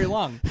 Not very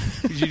long.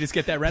 Did you just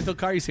get that rental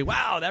car? You say,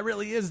 "Wow, that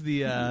really is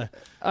the."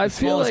 I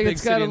feel like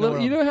it's got a little.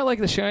 You know how, like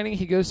The Shining,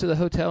 he goes to the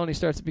hotel and he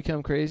starts to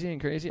become crazy and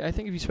crazy. I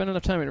think if you spend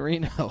enough time in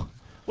Reno.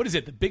 What is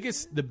it? The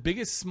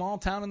biggest small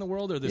town in the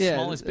world, or the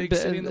smallest big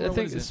city in the world? I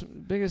think it's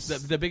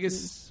the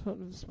biggest,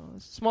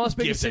 smallest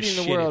biggest city in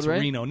the world, it's right?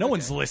 Reno. No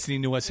one's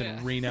listening to us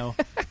in Reno.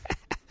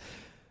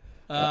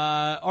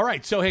 All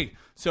right,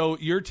 so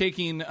you're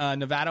taking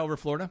Nevada over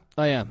Florida?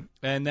 I am.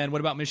 And then what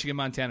about Michigan,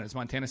 Montana? Does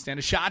Montana stand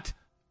a shot?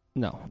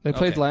 No. They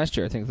played last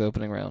year, I think, the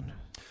opening round.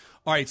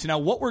 All right, so now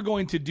what we're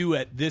going to do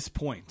at this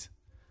point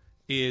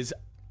is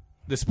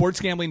the Sports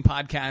Gambling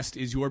Podcast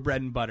is your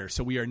bread and butter,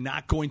 so we are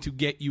not going to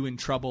get you in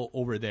trouble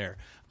over there.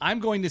 I'm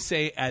going to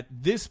say at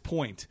this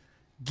point,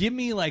 give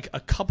me like a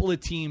couple of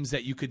teams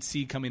that you could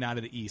see coming out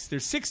of the East.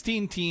 There's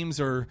 16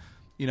 teams or,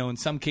 in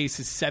some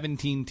cases,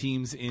 17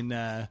 teams in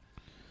the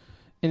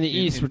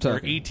East, we're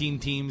talking. 18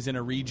 teams in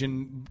a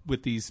region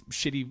with these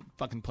shitty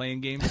fucking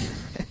playing games.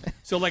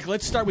 So,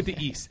 let's start with the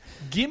East.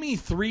 Give me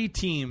three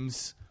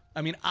teams.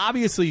 I mean,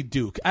 obviously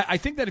Duke. I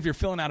think that if you're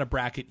filling out a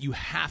bracket, you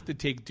have to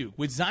take Duke.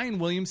 With Zion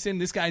Williamson,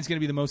 this guy's going to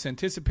be the most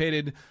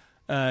anticipated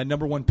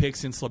number one pick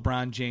since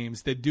LeBron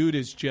James. The dude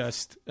is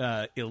just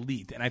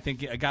elite. And I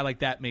think a guy like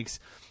that makes,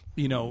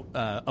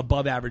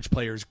 above average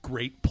players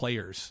great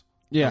players.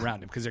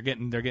 Around him because they're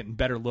getting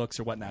better looks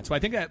or whatnot. So I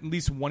think at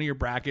least one of your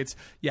brackets,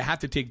 you have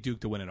to take Duke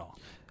to win it all.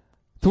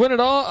 To win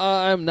it all,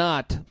 I'm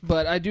not,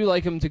 but I do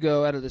like him to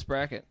go out of this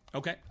bracket.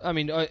 Okay. I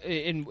mean,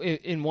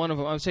 in one of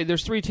them, I would say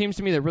there's three teams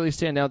to me that really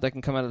stand out that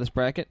can come out of this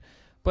bracket.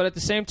 But at the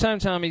same time,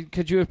 Tommy,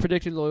 could you have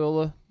predicted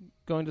Loyola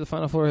going to the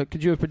Final Four?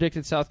 Could you have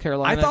predicted South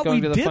Carolina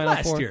going to the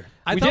Final Four?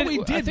 I thought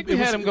we did. I think we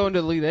had him going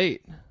to the Elite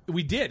Eight.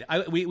 We did.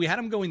 We had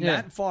them going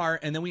that far,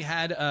 and then we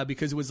had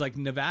because it was like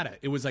Nevada.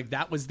 It was like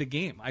that was the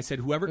game. I said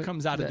whoever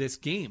comes out of this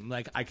game,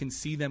 like I can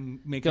see them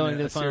making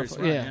a serious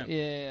run.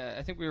 Yeah.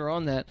 I think we were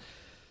on that.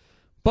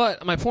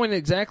 But my point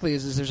exactly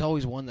is there's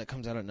always one that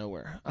comes out of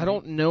nowhere. I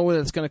don't know whether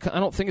it's going to. I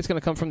don't think it's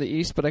going to come from the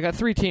East, but I got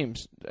 3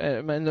 teams,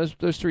 and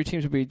those 3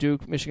 teams would be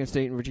Duke, Michigan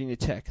State, and Virginia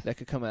Tech that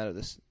could come out of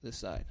this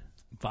side.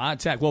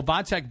 Vodtech. Well,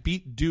 Vodtech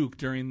beat Duke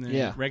during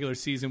the regular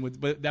season,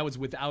 but that was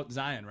without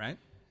Zion, right?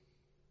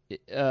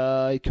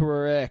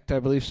 Correct. I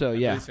believe so.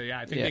 I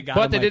think they got.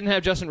 But they didn't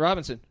have Justin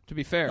Robinson. To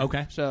be fair.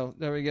 Okay. So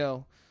there we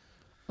go.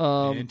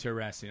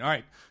 Interesting. All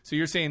right. So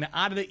you're saying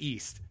out of the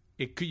East,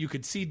 you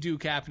could see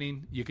Duke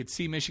happening. You could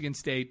see Michigan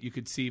State. You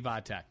could see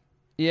Vodtech.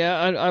 Yeah,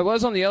 I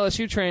was on the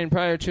LSU train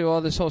prior to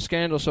all this whole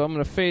scandal, so I'm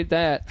going to fade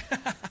that.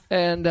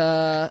 And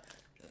a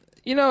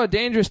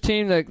dangerous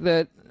team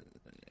that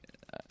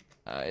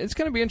it's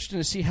going to be interesting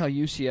to see how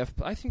UCF.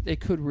 I think they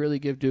could really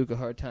give Duke a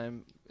hard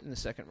time in the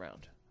second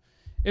round.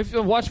 If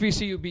you watch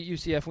VCU beat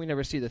UCF, we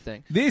never see the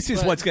thing. This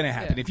is what's going to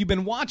happen. Yeah. If you've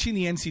been watching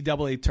the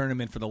NCAA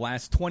tournament for the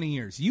last 20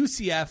 years,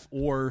 UCF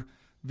or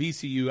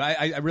VCU,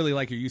 I really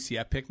like your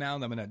UCF pick now.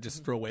 I'm going to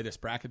just throw away this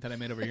bracket that I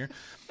made over here.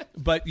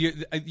 But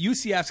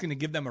UCF's going to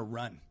give them a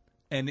run.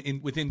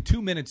 And within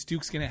 2 minutes,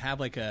 Duke's going to have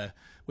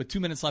with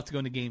 2 minutes left to go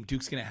in the game,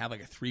 Duke's going to have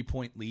like a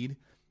 3-point lead.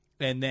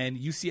 And then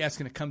UCF's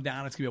going to come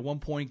down. It's going to be a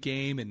 1-point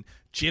game, and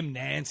Jim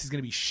Nance is going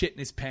to be shitting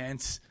his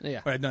pants.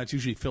 Yeah. Or, no, it's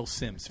usually Phil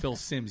Simms. Phil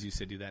Simms used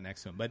to do that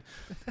next to him. But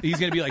he's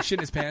going to be like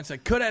shitting his pants.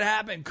 Like, could it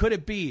happen? Could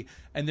it be?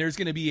 And there's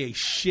going to be a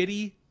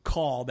shitty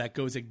call that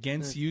goes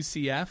against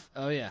UCF.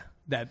 Oh, yeah.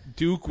 That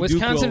Duke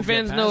Wisconsin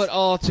fans know it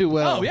all too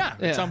well. Oh, yeah.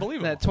 It's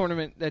unbelievable. That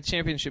tournament, that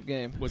championship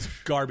game. Was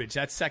garbage.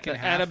 That second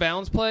half. Out of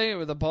bounds play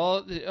with the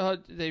ball,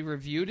 they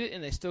reviewed it,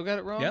 and they still got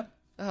it wrong? Yep.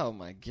 Oh,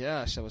 my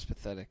gosh. That was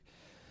pathetic.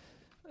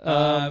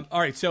 All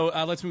right, so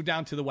let's move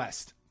down to the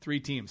West.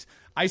 3 teams.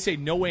 I say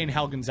no way in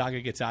hell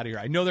Gonzaga gets out of here.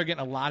 I know they're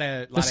getting a lot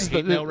of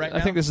hate mail right now.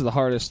 I think this is the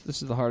hardest.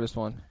 This is the hardest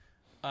one.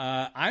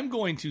 I'm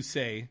going to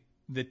say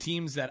the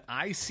teams that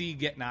I see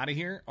getting out of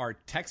here are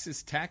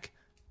Texas Tech,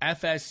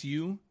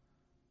 FSU,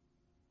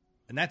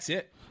 and that's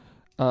it.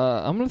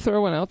 I'm going to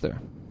throw one out there.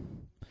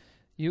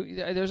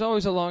 There's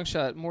always a long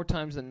shot, more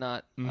times than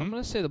not. Mm-hmm. I'm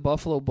going to say the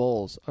Buffalo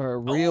Bulls are a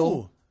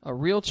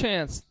real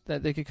chance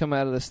that they could come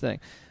out of this thing.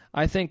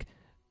 I think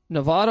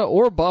Nevada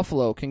or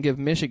Buffalo can give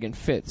Michigan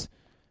fits.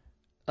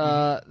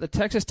 The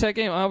Texas Tech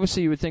game,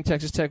 obviously you would think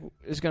Texas Tech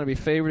is going to be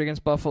favored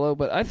against Buffalo,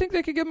 but I think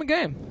they could give them a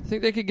game.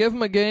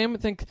 I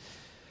think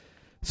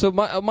so.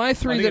 My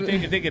 3.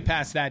 If they get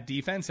past that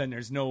defense, then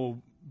there's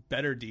no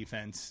better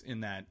defense in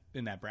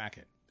that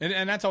bracket.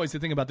 And that's always the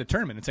thing about the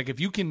tournament. It's like if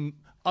you can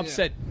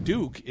upset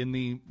Duke in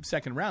the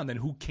second round, then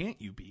who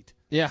can't you beat?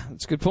 Yeah,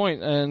 that's a good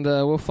point, and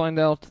we'll find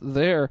out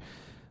there.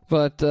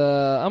 But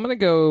I'm gonna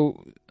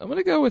go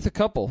with a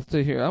couple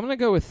to here. I'm gonna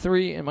go with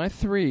 3, and my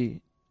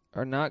 3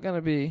 are not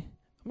gonna be.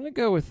 I'm gonna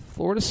go with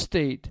Florida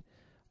State,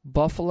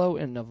 Buffalo,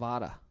 and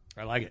Nevada.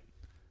 I like it.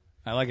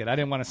 I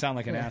didn't want to sound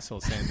like an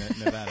asshole saying that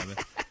Nevada.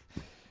 But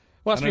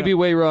watch me be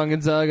way wrong.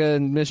 Gonzaga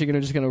and Michigan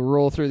are just gonna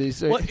roll through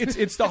these. Well,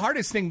 it's the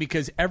hardest thing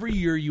because every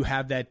year you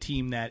have that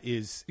team that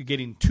is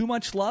getting too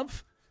much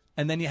love,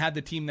 and then you have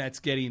the team that's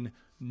getting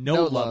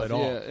no love at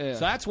all. Yeah.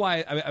 So that's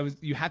why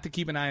you have to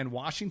keep an eye on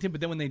Washington.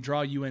 But then when they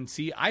draw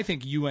UNC, I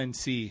think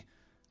UNC.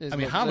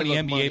 How many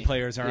NBA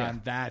players are on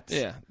that?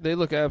 Yeah, they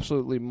look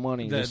absolutely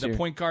money. The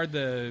point guard,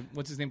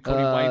 what's his name,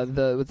 Cody White,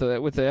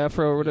 with the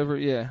afro or whatever.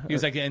 Yeah, he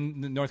was like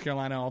in the North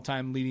Carolina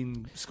all-time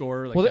leading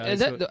scorer.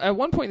 At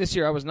one point this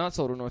year, I was not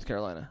sold on North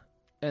Carolina,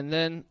 and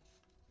then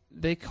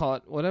they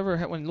caught whatever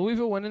when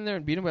Louisville went in there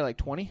and beat them by like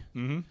 20.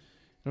 Mm-hmm.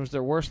 It was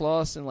their worst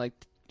loss in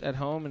at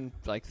home in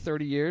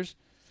 30 years.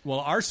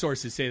 Well, our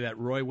sources say that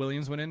Roy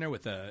Williams went in there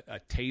with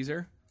a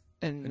taser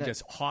and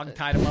just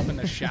hog-tied him up in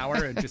the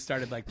shower and just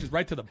started just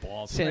right to the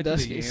balls.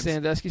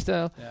 Sandusky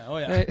style. Yeah. Oh,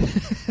 yeah.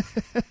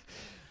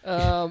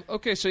 Right.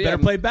 Okay, so better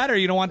play better.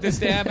 You don't want this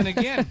to happen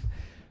again.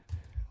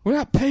 We're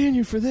not paying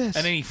you for this.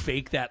 And then he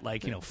faked that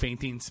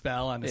fainting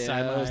spell on the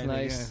sideline. That was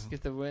nice.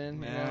 Get the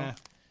win. Yeah.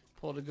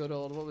 Pulled a good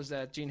old, what was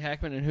that, Gene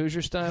Hackman and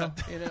Hoosier style?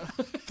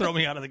 Throw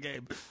me out of the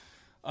game.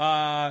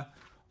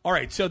 All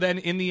right, so then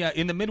in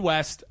the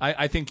Midwest,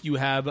 I think you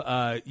have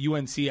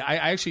UNC.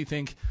 I actually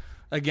think,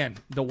 again,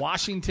 the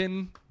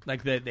Washington,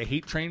 the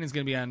hate train is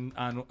going to be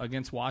on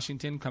against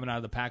Washington coming out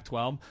of the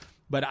Pac-12.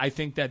 But I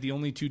think that the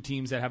only 2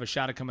 teams that have a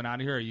shot at coming out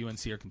of here are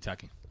UNC or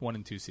Kentucky, 1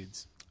 and 2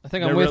 seeds. I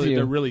think I'm with you.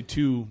 They're really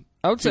two.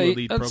 I'd say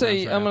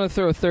I'm going to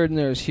throw a third in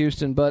there as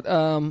Houston, but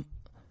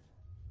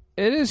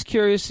it is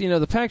curious.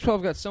 The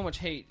Pac-12 got so much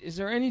hate. Is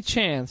there any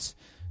chance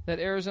that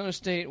Arizona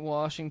State,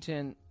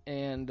 Washington,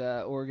 and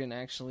Oregon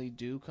actually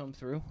do come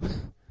through?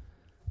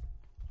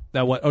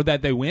 That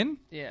they win?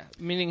 Yeah,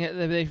 meaning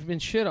they've been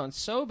shit on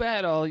so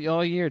bad all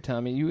year,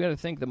 Tommy. You got to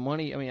think the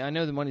money. I mean, I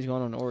know the money's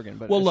going on Oregon,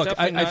 but well, look,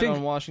 I think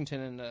on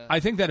Washington and.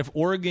 I think that if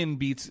Oregon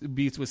beats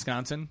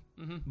Wisconsin,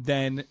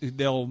 then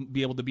they'll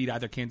be able to beat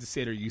either Kansas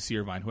State or UC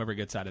Irvine, whoever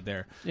gets out of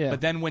there. Yeah. But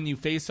then when you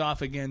face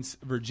off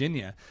against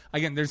Virginia,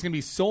 again, there's going to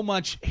be so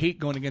much hate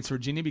going against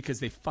Virginia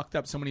because they fucked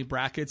up so many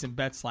brackets and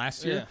bets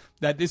last year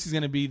that this is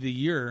going to be the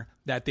year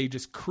that they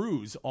just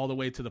cruise all the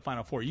way to the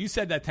Final Four. You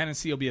said that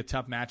Tennessee will be a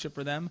tough matchup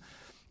for them.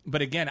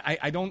 But again,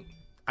 I don't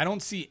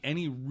see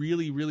any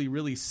really, really,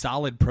 really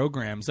solid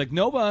programs. Like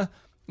Nova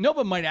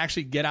might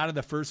actually get out of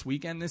the first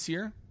weekend this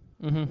year,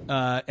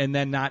 and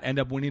then not end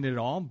up winning it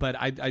all. But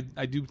I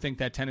do think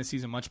that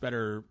Tennessee's a much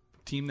better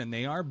team than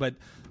they are. But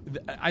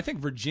I think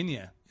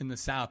Virginia in the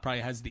South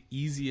probably has the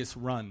easiest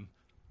run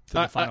to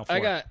the Final Four.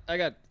 I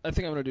think I'm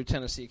going to do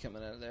Tennessee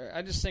coming out of there.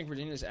 I just think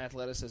Virginia's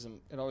athleticism,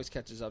 it always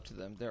catches up to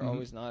them. They're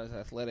always not as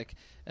athletic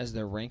as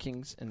their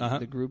rankings and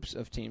the groups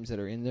of teams that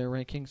are in their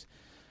rankings.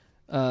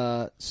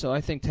 So I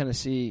think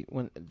Tennessee,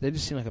 when they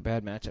just seem like a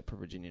bad matchup for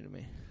Virginia to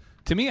me.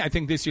 To me, I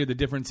think this year the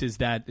difference is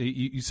that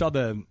you saw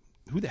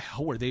who the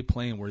hell were they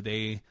playing? Or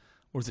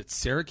was it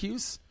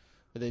Syracuse?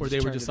 Where they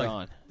were just like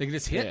on. They can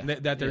just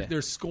hit that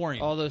they're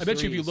scoring. All those I bet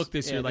threes. you if you look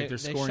this year, like their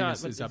scoring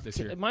is up this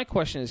year. My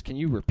question is, can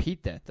you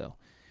repeat that though?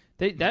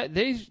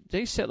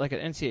 They set like an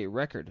NCAA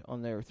record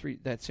on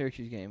that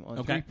Syracuse game on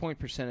 3-point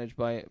percentage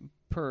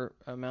per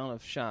amount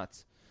of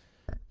shots.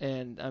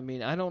 And, I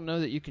mean, I don't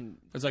know that you can...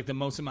 It's like the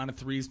most amount of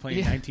threes playing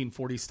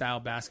 1940 style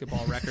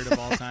basketball record of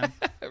all time.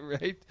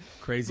 Right.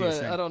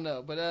 Craziest thing. I don't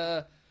know.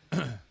 But,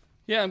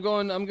 yeah, I'm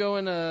going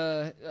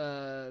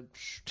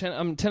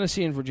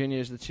Tennessee and Virginia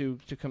is the two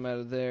to come out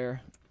of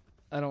there.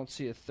 I don't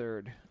see a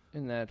third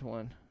in that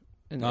one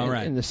in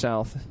the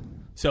South.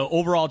 So,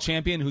 overall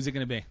champion, who's it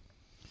going to be?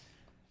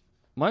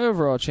 My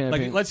overall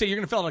champion... Like, let's say you're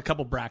going to fill out a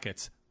couple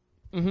brackets.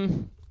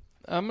 Mm-hmm.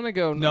 I'm going to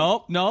go...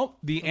 No.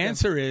 The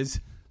answer is...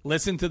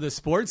 Listen to the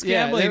Sports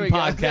Gambling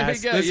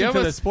Podcast. Listen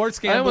to the Sports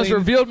Gambling. I almost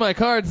revealed my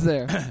cards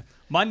there.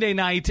 Monday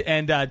night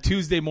and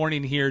Tuesday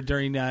morning here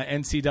during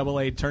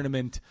NCAA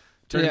tournament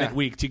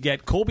week to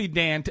get Colby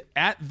Dant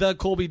at the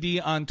Colby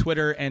D on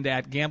Twitter and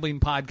at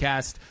Gambling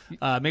Podcast.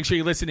 Make sure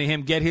you listen to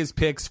him. Get his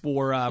picks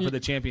for the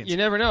champions. You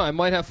never know. I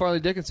might have Farley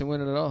Dickinson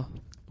winning it all.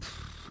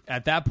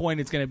 At that point,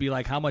 it's going to be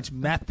like, how much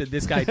meth did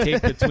this guy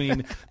take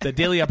between the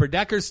Daily Upper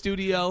Decker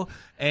studio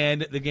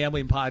and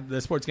the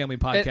Sports Gambling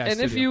Podcast and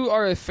studio? If you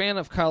are a fan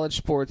of college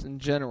sports in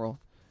general,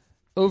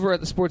 over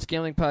at the Sports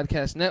Gambling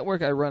Podcast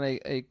Network, I run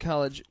a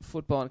college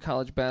football and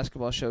college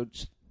basketball show.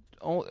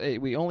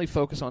 We only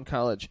focus on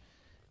college,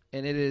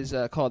 and it is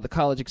called The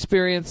College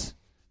Experience.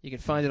 You can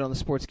find it on the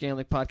Sports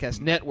Gambling Podcast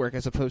Network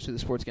as opposed to the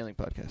Sports Gambling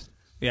Podcast.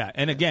 Yeah,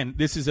 and again,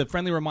 this is a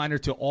friendly reminder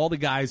to all the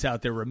guys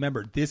out there.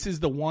 Remember, this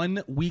is the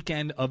one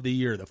weekend of the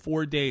year, the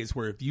 4 days,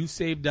 where if you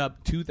saved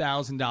up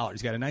 $2,000,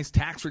 you got a nice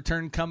tax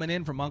return coming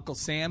in from Uncle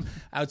Sam,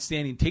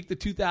 outstanding. Take the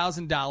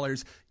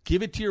 $2,000,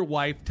 give it to your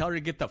wife, tell her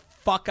to get the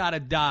fuck out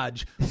of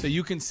Dodge so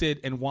you can sit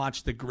and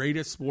watch the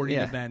greatest sporting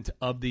event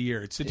of the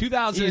year. It's the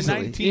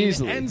 2019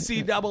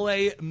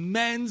 NCAA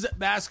men's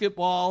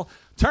basketball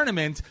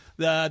tournament.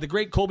 The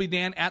great Colby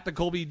Dan at the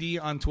Colby D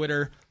on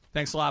Twitter.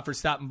 Thanks a lot for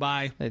stopping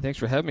by. Hey, thanks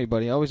for having me,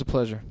 buddy. Always a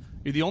pleasure.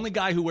 You're the only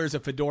guy who wears a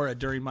fedora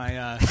during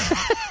my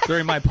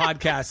during my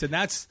podcast, and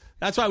that's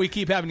why we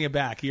keep having you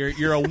back.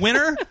 You're a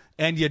winner,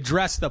 and you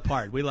dress the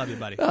part. We love you,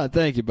 buddy. Oh,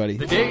 thank you, buddy.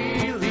 The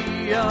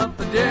Daily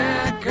Upper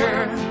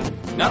Decker,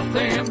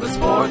 nothing but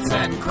sports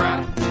and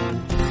crap.